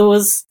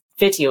those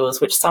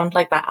videos, which sound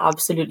like they're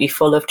absolutely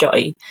full of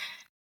joy,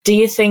 do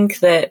you think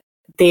that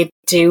they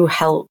do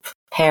help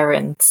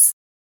parents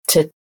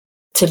to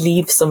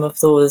leave some of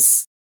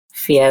those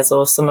fears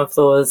or some of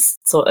those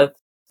sort of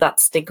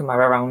that stigma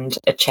around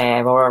a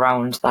chair or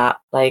around that,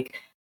 like,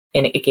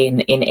 in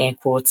air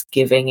quotes,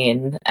 giving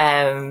in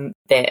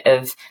bit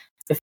of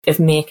of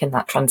making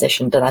that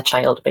transition to that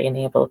child being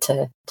able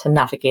to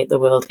navigate the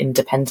world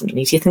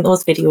independently. Do you think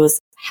those videos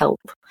help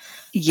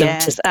them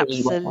to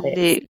see what that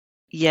is?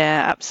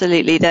 Yeah,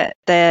 absolutely.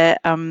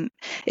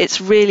 It's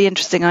really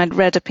interesting. I'd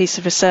read a piece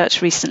of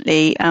research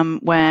recently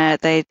where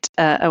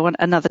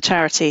another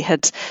charity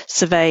had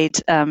surveyed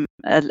a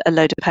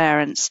load of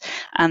parents,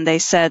 and they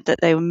said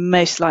that they were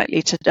most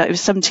likely to. It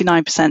was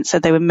 79%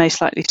 said they were most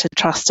likely to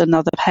trust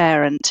another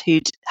parent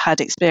who'd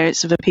had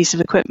experience of a piece of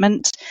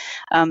equipment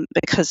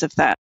because of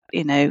that.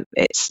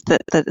 It's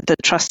the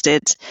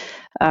trusted.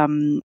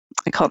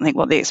 I can't think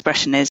what the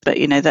expression is, but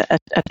a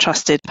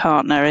trusted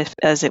partner,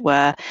 as it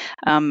were.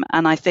 And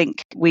I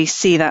think we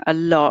see that a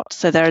lot.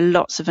 So there are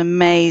lots of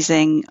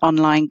amazing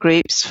online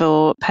groups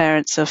for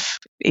parents of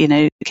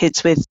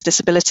kids with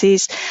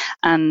disabilities,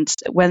 and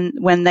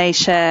when they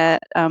share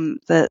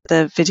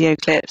the video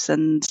clips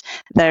and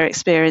their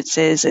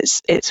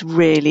experiences, it's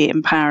really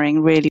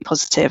empowering, really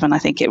positive, and I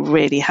think it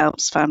really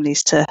helps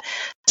families to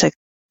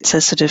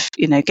sort of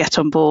get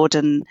on board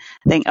and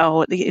think,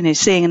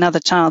 seeing another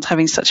child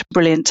having such a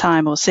brilliant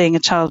time, or seeing a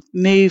child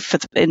move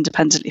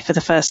independently for the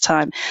first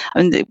time.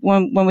 And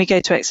when we go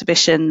to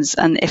exhibitions,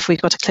 and if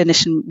we've got a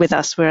clinician with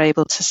us, we're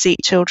able to seat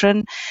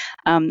children.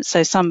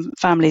 So some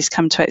families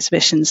come to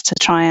exhibitions to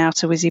try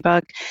out a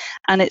Wizzybug,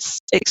 and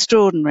it's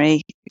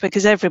extraordinary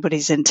because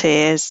everybody's in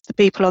tears. The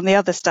people on the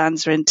other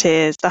stands are in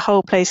tears. The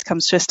whole place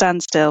comes to a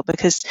standstill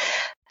because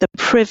the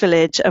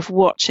privilege of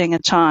watching a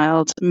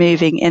child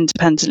moving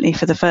independently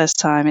for the first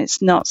time,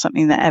 it's not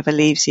something that ever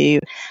leaves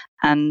you.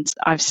 And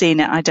I've seen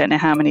it, I don't know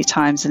how many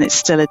times, and it's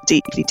still a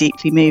deeply,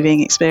 deeply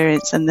moving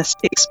experience. And this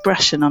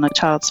expression on a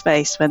child's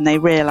face when they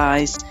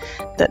realise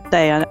that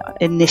they are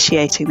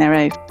initiating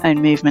their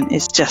own movement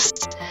is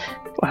just,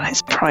 well,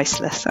 it's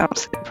priceless,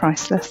 absolutely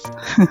priceless.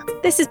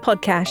 This is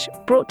Podcash,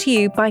 brought to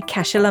you by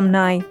Cash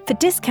Alumni. For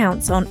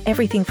discounts on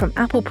everything from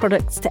Apple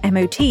products to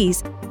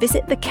MOTs,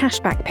 visit the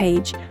cashback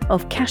page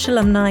of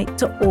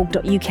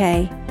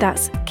cashalumni.org.uk.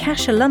 That's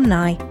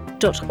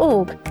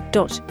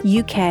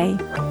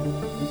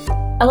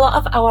cashalumni.org.uk. A lot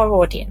of our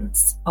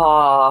audience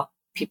are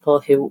people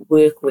who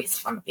work with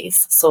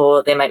families.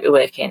 So they might be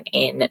working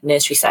in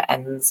nursery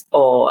settings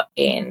or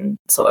in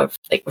sort of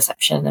like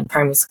reception and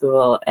primary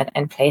school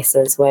and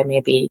places where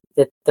maybe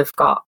they've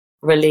got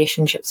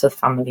relationships with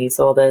families,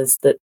 or there's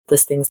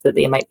things that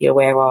they might be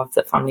aware of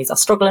that families are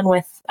struggling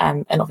with.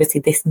 And obviously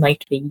this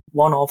might be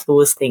one of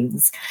those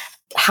things.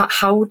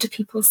 How do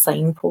people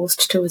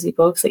signpost to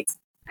Wizzybugs?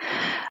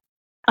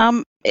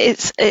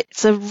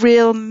 It's a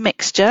real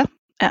mixture.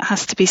 It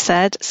has to be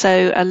said.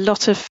 So a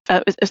lot of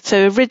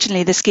so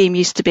originally the scheme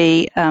used to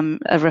be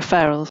a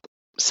referral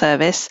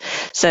service,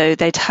 so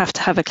they'd have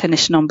to have a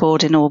clinician on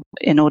board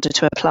in order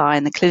to apply,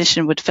 and the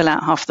clinician would fill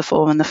out half the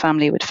form and the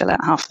family would fill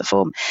out half the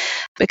form.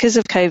 Because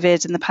of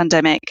COVID and the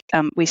pandemic,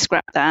 we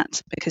scrapped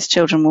that because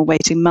children were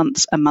waiting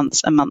months and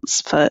months and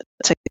months to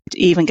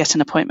even get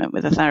an appointment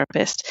with a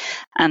therapist,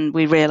 and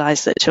we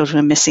realised that children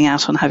are missing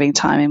out on having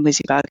time in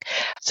Wizzybug.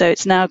 So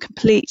it's now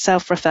complete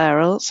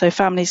self-referral, so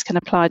families can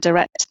apply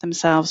direct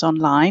themselves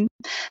online.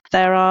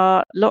 There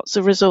are lots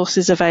of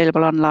resources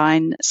available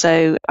online.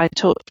 So I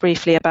talked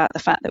briefly about the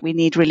fact that we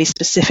need really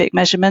specific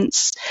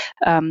measurements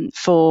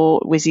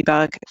for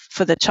Wizzybug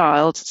for the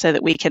child, so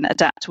that we can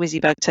adapt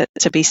Wizzybug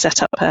to be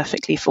set up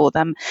perfectly for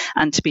them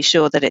and to be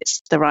sure that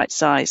it's the right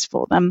size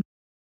for them.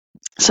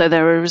 So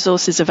there are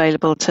resources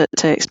available to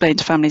explain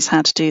to families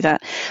how to do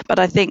that. But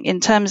I think in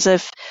terms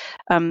of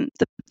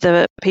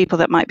the people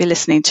that might be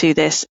listening to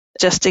this,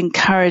 just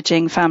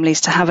encouraging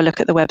families to have a look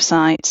at the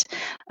website,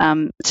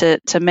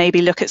 to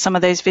maybe look at some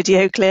of those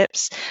video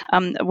clips.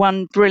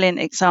 One brilliant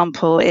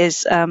example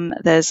is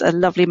there's a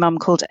lovely mum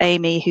called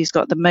Amy who's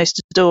got the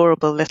most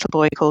adorable little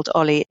boy called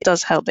Ollie. It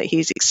does help that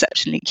he's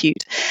exceptionally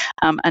cute.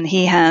 And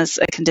he has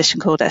a condition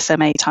called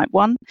SMA type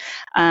 1,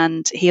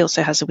 and he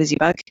also has a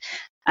Wizzybug.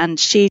 And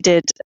she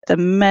did the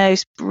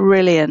most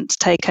brilliant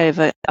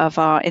takeover of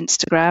our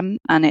Instagram,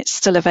 and it's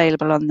still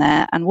available on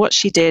there. And what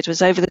she did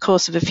was, over the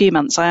course of a few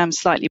months, I am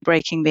slightly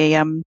breaking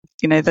the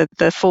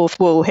fourth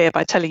wall here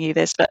by telling you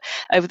this, but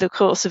over the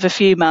course of a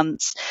few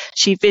months,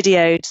 she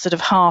videoed sort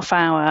of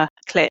half-hour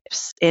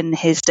clips in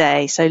his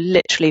day. So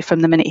literally from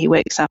the minute he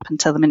wakes up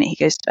until the minute he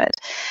goes to bed.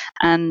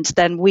 And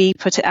then we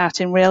put it out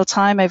in real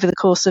time over the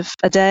course of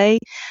a day.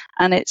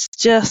 And it's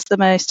just the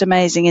most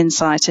amazing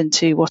insight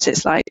into what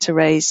it's like to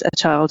raise a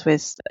child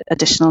with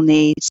additional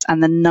needs,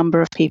 and the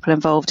number of people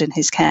involved in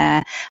his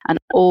care, and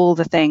all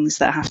the things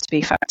that have to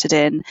be factored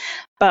in,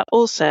 but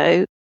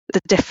also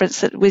the difference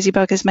that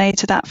Wizzybug has made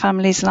to that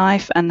family's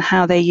life, and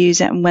how they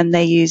use it, and when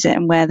they use it,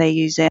 and where they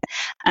use it.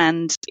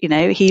 And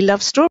he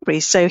loves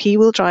strawberries, so he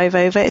will drive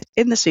over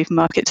in the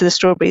supermarket to the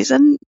strawberries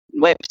and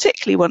won't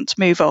particularly want to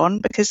move on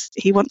because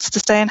he wants to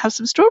stay and have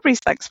some strawberries,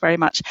 thanks very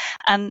much.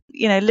 And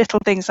little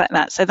things like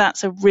that. So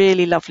that's a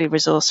really lovely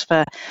resource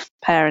for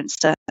parents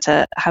to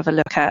have a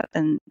look at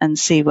and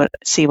see what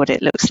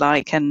it looks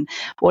like, and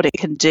what it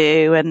can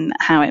do, and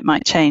how it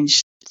might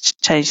change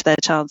change their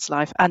child's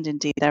life and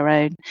indeed their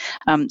own.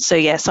 So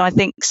I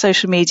think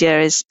social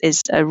media is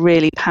a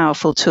really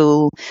powerful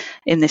tool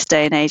in this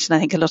day and age, and I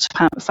think a lot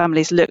of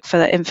families look for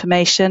that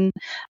information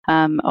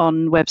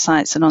on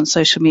websites and on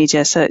social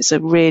media. So it's a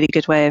really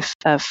good way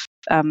of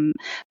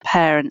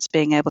parents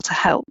being able to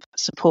help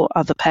support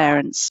other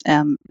parents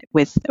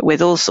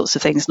with all sorts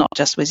of things, not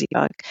just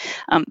Wizzybug.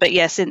 But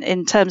yes,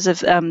 in terms of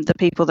the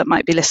people that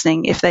might be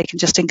listening, if they can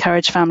just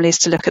encourage families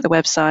to look at the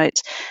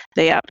website,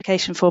 the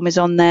application form is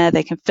on there.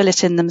 They can fill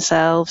it in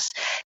themselves.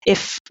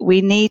 If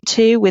we need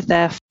to, with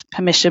their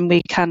permission,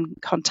 we can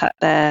contact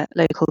their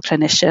local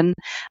clinician.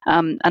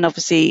 And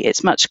obviously,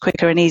 it's much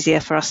quicker and easier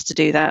for us to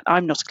do that.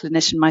 I'm not a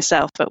clinician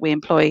myself, but we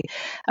employ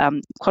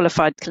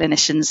qualified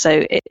clinicians,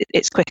 so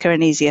it's quicker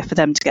and easier for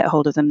them to get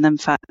hold of them than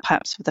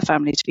perhaps for the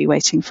family to be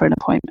waiting for an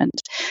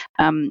appointment.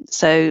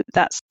 So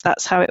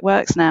that's how it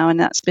works now, and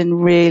that's been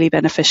really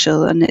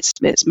beneficial, and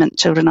it's meant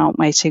children aren't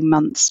waiting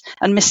months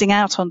and missing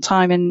out on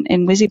time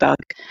in Wizzybug.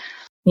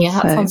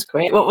 Yeah, that sounds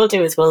great. What we'll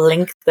do is we'll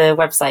link the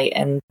website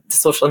and the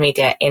social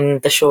media in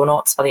the show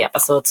notes for the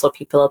episode, so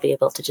people will be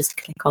able to just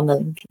click on the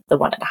link if they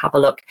wanted to have a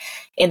look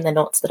in the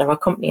notes that are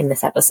accompanying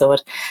this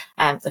episode.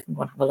 They can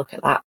go and have a look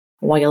at that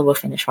while we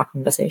finish our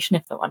conversation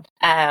if they want,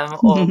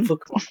 or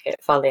bookmark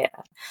it for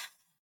later.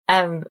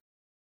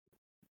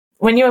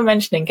 When you were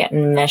mentioning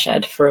getting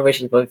measured for a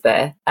Wizzybug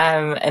there,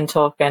 and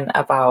talking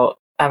about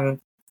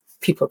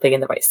people being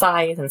the right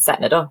size and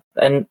setting it up,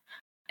 and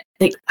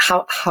like,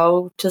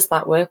 how does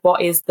that work?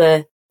 What is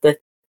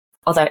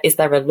is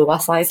there a lower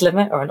size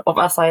limit or an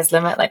upper size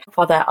limit? Like,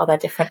 are there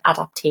different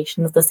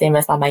adaptations the same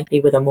as there might be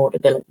with a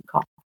mobility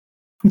car?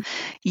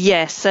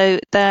 Yes, so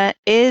there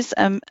is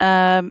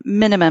a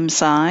minimum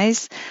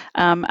size,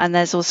 and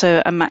there's also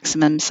a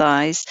maximum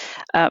size,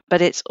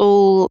 but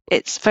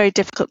it's very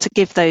difficult to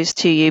give those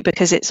to you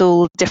because it's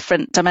all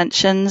different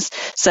dimensions.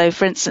 So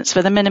for instance,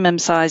 for the minimum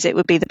size, it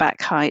would be the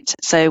back height.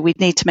 So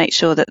we'd need to make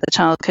sure that the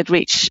child could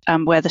reach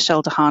where the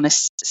shoulder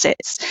harness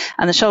sits,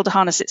 and the shoulder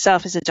harness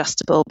itself is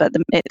adjustable, but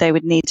they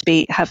would need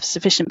to have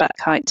sufficient back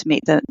height to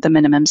meet the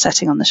minimum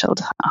setting on the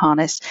shoulder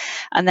harness.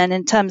 And then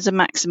in terms of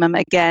maximum,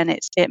 again,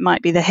 it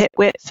might be the hip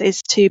width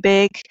is too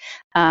big,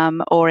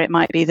 or it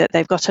might be that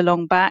they've got a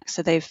long back,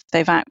 so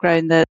they've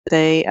outgrown the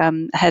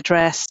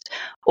headrest,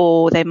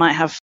 or they might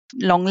have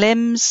long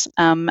limbs,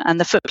 and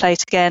the foot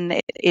plate again,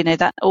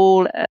 that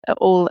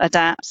all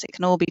adapts. It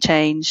can all be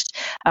changed,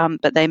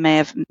 but they may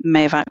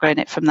have outgrown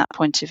it from that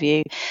point of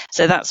view.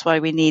 So that's why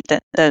we need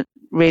the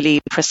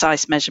really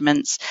precise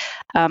measurements,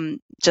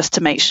 just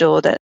to make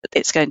sure that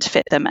it's going to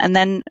fit them. And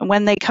then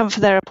when they come for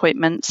their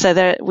appointment,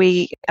 so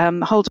we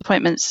hold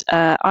appointments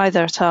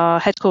either at our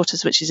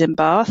headquarters, which is in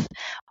Bath,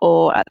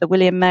 or at the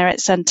William Merritt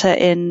Centre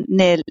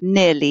near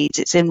Leeds.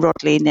 It's in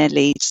Rodley near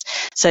Leeds.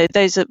 So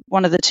those are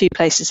one of the two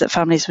places that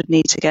families would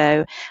need to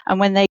go. And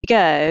when they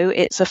go,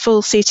 it's a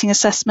full seating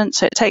assessment,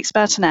 so it takes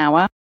about an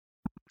hour.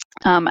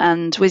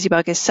 And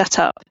Wizzybug is set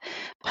up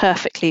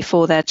perfectly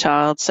for their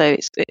child. So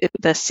it's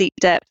the seat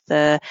depth,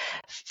 the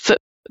foot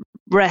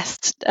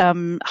rest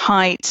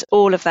height,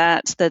 all of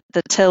that, the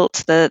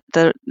tilt, the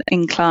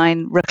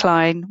incline,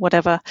 recline,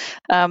 whatever,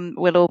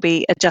 will all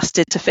be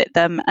adjusted to fit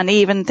them. And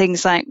even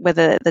things like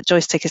whether the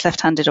joystick is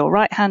left-handed or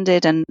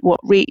right-handed, and what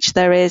reach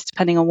there is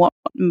depending on what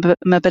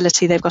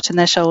mobility they've got in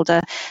their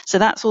shoulder. So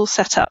that's all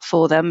set up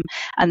for them.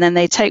 And then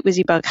they take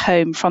Wizzybug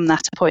home from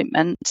that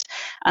appointment.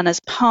 And as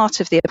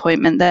part of the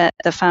appointment,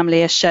 the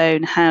family is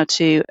shown how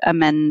to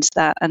amend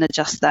that and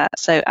adjust that.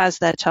 So as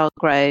their child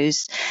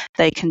grows,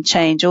 they can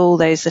change all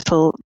those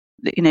little,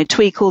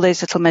 tweak all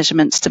those little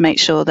measurements to make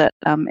sure that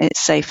it's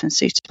safe and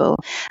suitable.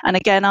 And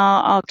again,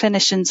 our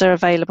clinicians are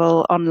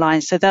available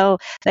online, so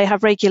they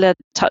have regular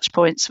touch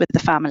points with the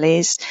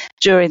families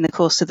during the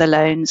course of the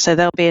loan. So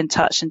they'll be in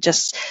touch and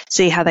just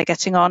see how they're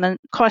getting on. And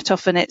quite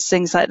often it's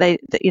things like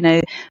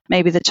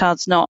maybe the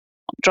child's not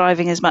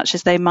driving as much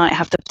as they might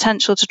have the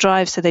potential to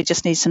drive, so they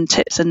just need some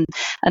tips and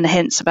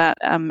hints about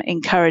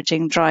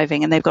encouraging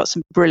driving, and they've got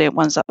some brilliant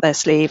ones up their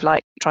sleeve,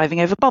 like driving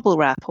over bubble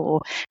wrap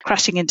or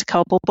crashing into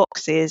cardboard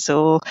boxes,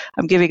 or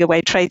I'm giving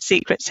away trade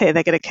secrets here,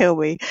 they're going to kill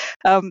me,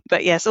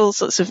 but yes, all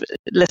sorts of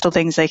little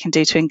things they can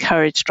do to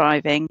encourage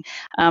driving.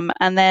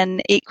 And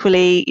then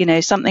equally,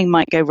 something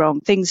might go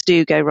wrong. Things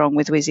do go wrong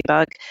with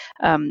Wizzybug,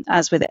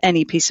 as with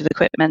any piece of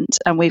equipment,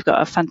 and we've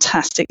got a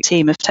fantastic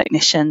team of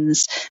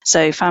technicians,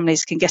 so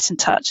families can get in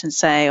touch and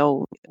say,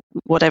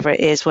 whatever it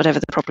is, whatever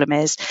the problem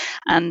is.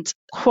 And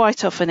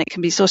quite often it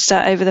can be sorted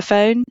out over the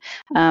phone.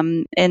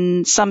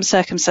 In some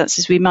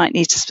circumstances, we might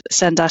need to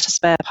send out a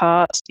spare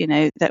part,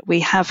 that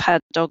we have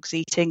had dogs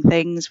eating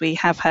things. We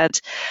have had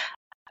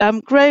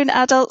grown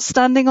adults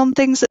standing on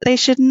things that they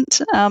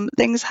shouldn't.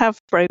 Things have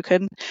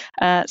broken,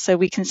 so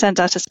we can send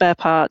out a spare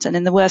part, and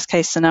in the worst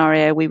case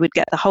scenario we would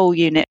get the whole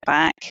unit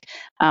back,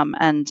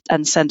 and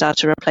send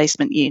out a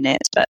replacement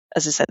unit. But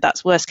as I said,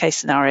 that's worst case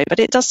scenario, but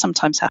it does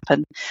sometimes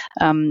happen.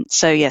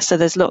 So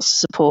there's lots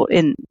of support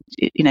in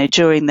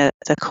during the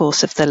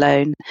course of the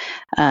loan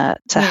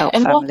to help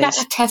and families. And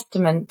what a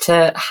testament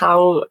to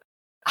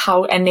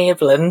how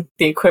enabling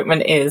the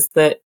equipment is,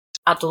 that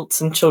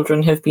adults and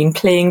children have been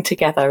playing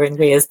together in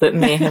ways that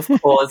may have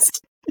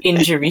caused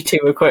injury to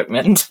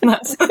equipment.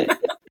 That's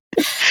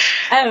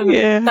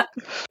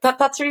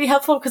really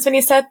helpful, because when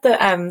you said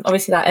that,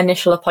 obviously that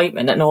initial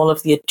appointment and all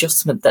of the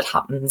adjustment that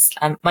happens,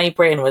 my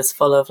brain was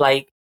full of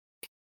like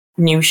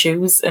new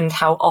shoes and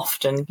how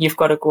often you've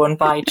got to go and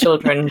buy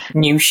children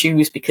new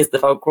shoes because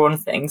they've outgrown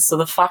things. So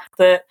the fact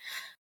that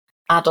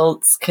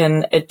adults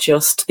can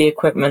adjust the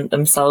equipment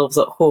themselves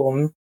at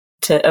home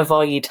to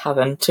avoid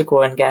having to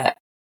go and get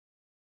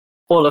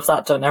all of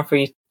that done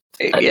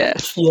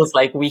it feels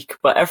like week,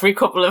 but every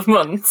couple of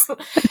months,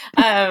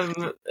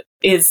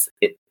 is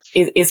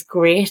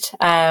great.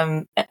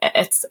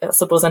 It's, I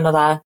suppose,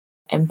 another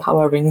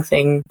empowering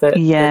thing that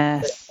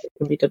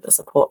can be done to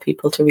support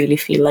people to really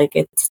feel like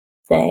it's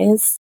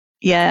theirs.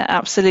 Yeah,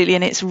 absolutely.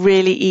 And it's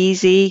really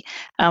easy.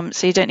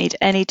 So you don't need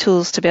any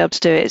tools to be able to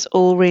do it. It's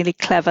all really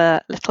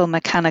clever little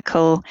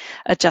mechanical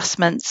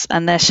adjustments,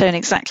 and they're shown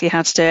exactly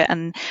how to do it.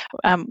 And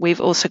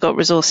we've also got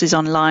resources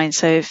online.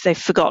 So if they've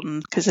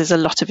forgotten, because there's a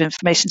lot of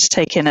information to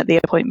take in at the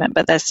appointment,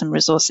 but there's some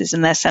resources,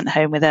 and they're sent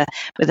home with a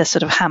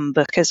sort of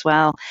handbook as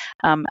well.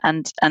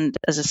 And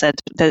as I said,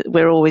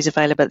 we're always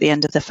available at the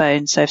end of the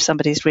phone. So if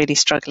somebody's really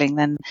struggling,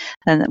 then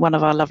one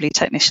of our lovely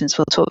technicians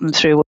will talk them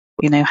through,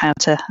 how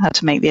to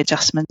make the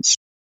adjustments.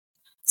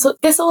 So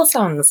this all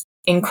sounds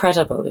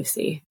incredible,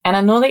 Lucy. And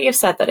I know that you've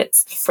said that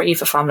it's free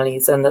for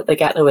families and that they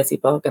get the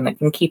Wizzybug and they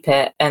can keep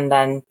it, and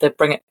then they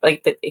bring it,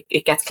 like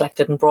it gets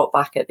collected and brought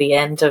back at the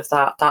end of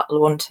that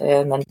loan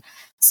term. And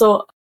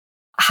so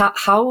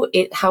how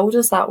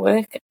does that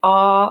work?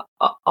 Are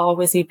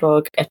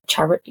Wizzybug a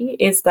charity?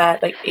 Is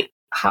that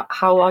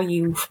how are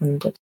you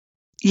funded?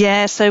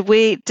 Yeah, so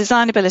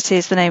Designability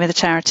is the name of the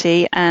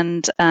charity,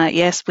 and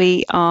yes,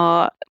 we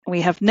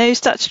have no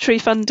statutory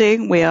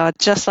funding. We are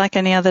just like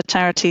any other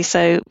charity,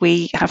 so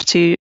we have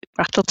to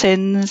rattle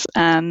tins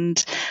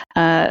and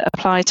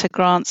apply to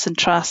grants and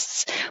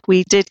trusts.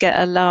 We did get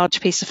a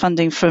large piece of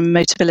funding from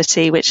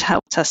Motability, which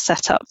helped us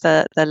set up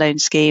the loan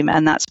scheme,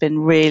 and that's been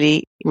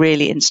really,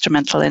 really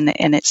instrumental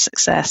in its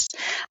success.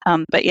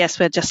 But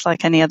yes, we're just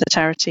like any other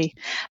charity.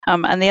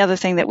 And the other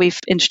thing that we've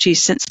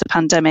introduced since the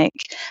pandemic,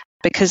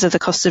 because of the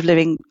cost of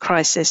living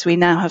crisis, we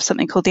now have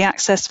something called the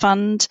Access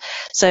Fund.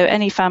 So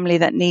any family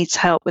that needs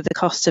help with the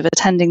cost of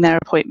attending their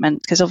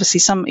appointment, because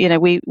obviously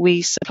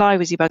we supply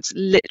Wizzybugs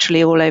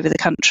literally all over the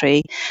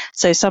country.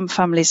 So some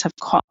families have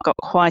got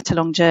quite a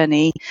long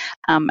journey,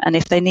 and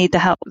if they need the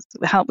help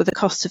with the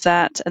cost of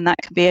that, and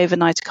that can be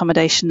overnight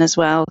accommodation as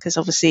well, because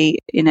obviously,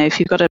 if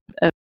you've got a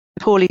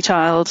poorly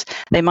child,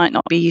 they might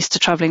not be used to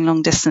travelling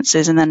long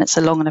distances, and then it's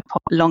a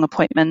long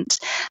appointment,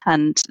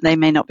 and they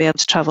may not be able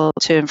to travel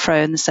to and fro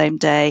in the same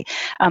day.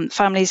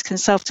 Families can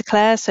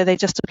self-declare, so they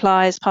just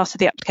apply as part of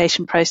the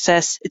application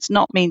process. It's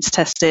not means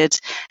tested.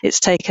 It's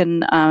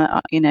taken,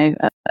 on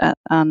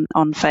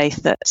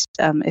faith that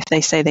if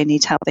they say they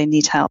need help, they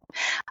need help,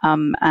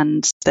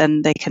 and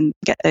then they can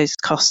get those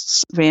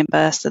costs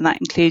reimbursed, and that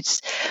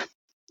includes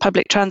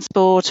public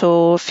transport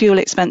or fuel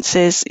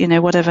expenses,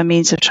 whatever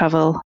means of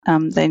travel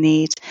they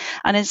need.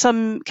 And in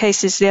some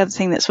cases, the other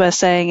thing that's worth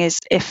saying is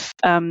if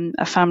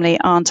a family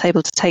aren't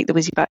able to take the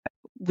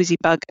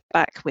Wizzybug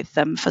back with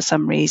them for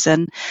some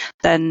reason,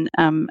 then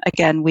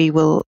again, we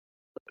will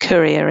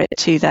courier it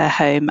to their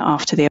home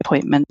after the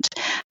appointment.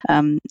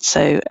 And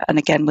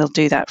again, we'll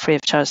do that free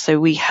of charge. So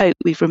we hope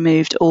we've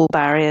removed all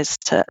barriers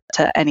to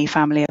any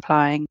family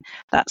applying.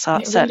 That's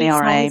certainly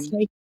our aim.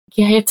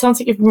 It sounds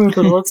like you've removed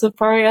loads of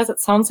barriers. It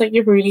sounds like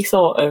you've really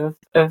thought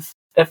of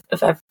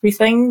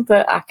everything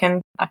that I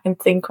can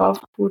think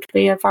of would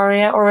be a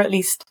barrier, or at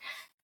least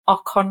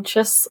are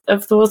conscious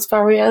of those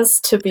barriers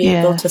to be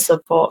able to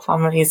support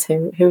families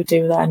who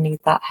do that and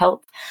need that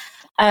help.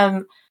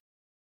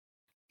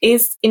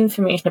 Is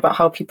information about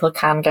how people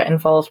can get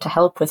involved to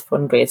help with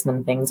fundraising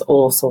and things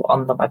also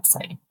on the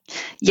website?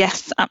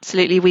 Yes,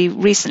 absolutely. We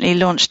recently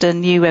launched a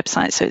new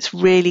website, so it's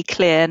really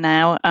clear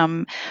now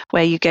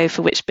where you go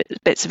for which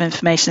bits of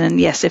information.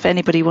 And yes, if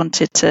anybody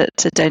wanted to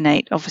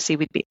donate, obviously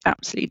we'd be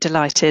absolutely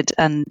delighted,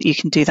 and you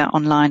can do that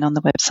online on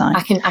the website.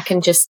 I can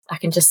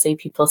just see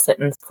people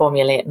sitting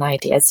formulating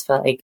ideas for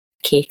like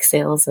cake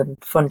sales and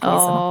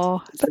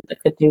fundraising that they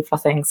could do for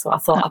things. So I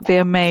thought that'd be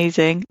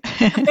amazing.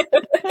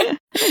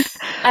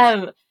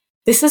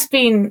 This has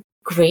been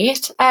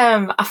great.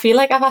 I feel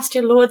like I've asked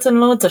you loads and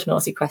loads of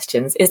nosy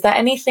questions. Is there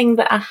anything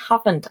that I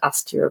haven't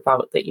asked you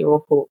about that you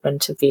were hoping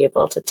to be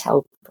able to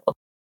tell people?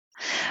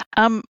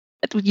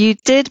 You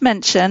did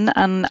mention,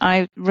 and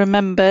I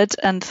remembered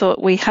and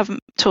thought we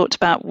haven't talked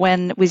about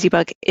when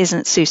Wizzybug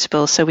isn't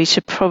suitable, so we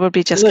should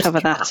probably just cover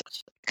that.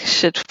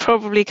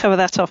 Cover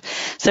that off.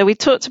 So we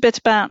talked a bit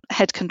about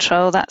head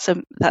control. That's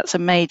a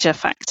major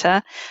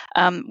factor.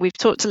 We've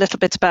talked a little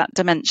bit about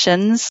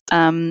dimensions.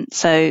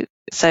 So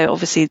So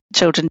obviously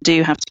children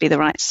do have to be the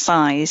right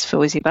size for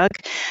Wizzybug,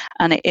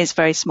 and it is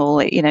very small.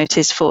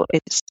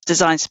 It's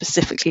designed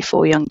specifically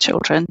for young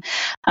children.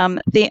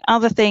 The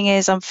other thing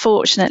is,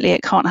 unfortunately,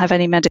 it can't have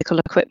any medical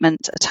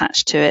equipment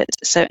attached to it.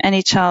 So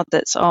any child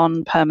that's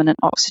on permanent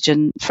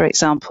oxygen, for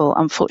example,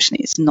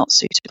 unfortunately, it's not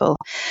suitable,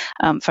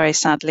 very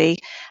sadly.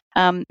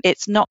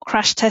 It's not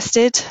crash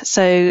tested,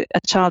 so a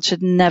child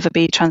should never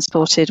be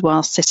transported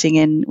while sitting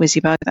in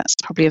Wizzybug. That's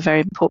probably a very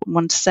important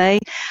one to say.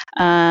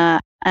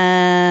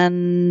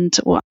 And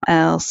what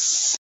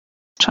else?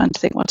 Trying to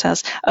think what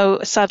else.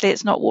 Oh, sadly,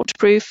 it's not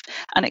waterproof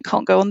and it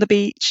can't go on the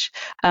beach,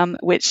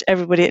 which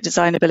everybody at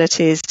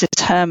Designability is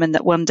determined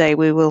that one day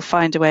we will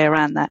find a way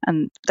around that,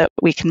 and that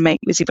we can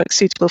make Wizzybug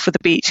suitable for the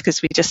beach,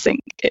 because we just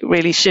think it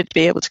really should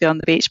be able to go on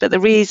the beach. But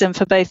the reason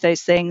for both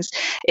those things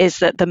is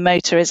that the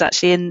motor is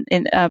actually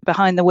in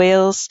behind the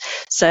wheels.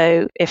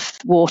 So if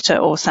water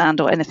or sand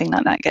or anything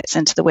like that gets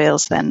into the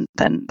wheels, then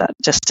that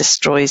just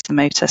destroys the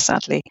motor,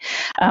 sadly.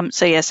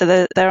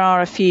 So there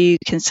are a few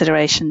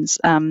considerations,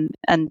 and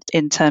in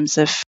terms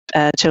of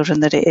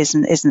children that it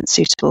isn't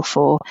suitable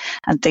for,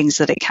 and things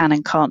that it can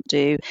and can't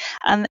do.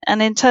 And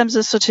in terms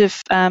of sort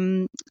of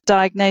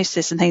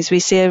diagnosis and things, we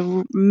see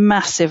a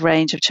massive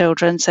range of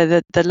children. So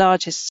the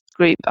largest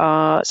group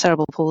are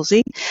cerebral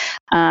palsy,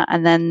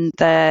 and then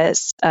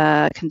there's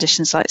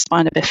conditions like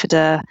spina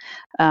bifida,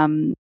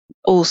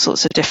 all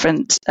sorts of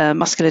different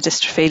muscular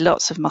dystrophy,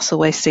 lots of muscle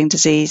wasting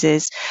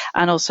diseases,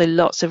 and also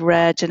lots of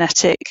rare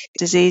genetic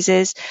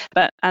diseases.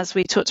 But as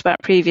we talked about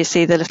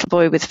previously, the little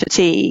boy with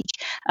fatigue,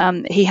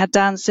 he had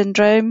Down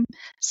syndrome.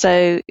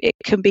 So it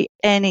can be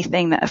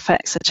anything that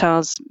affects a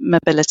child's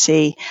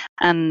mobility,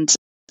 and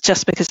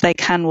just because they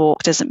can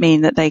walk doesn't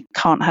mean that they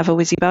can't have a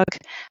Wizzybug.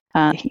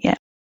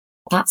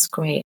 That's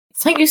great.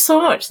 Thank you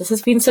so much. This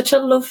has been such a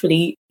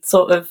lovely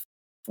sort of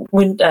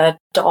winter,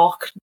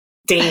 dark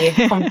day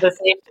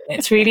conversation.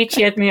 It's really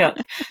cheered me up,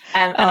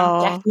 and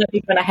I'm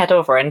definitely going to head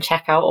over and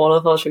check out all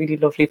of those really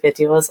lovely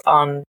videos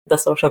on the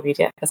social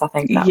media, because I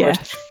think that would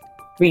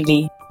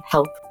really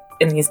help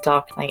in these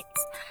dark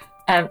nights.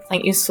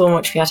 Thank you so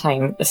much for your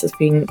time. This has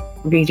been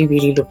really,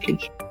 really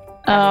lovely.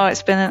 Oh,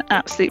 it's been an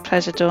absolute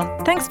pleasure,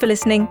 Dawn. Thanks for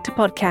listening to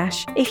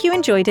Podcash. If you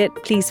enjoyed it,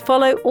 please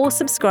follow or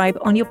subscribe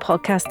on your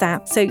podcast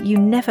app so you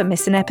never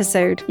miss an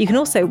episode. You can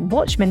also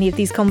watch many of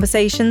these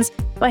conversations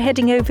by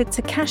heading over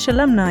to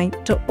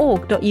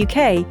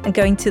cashalumni.org.uk and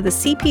going to the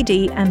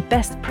CPD and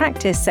best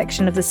practice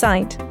section of the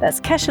site.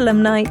 That's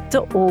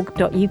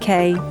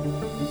cashalumni.org.uk.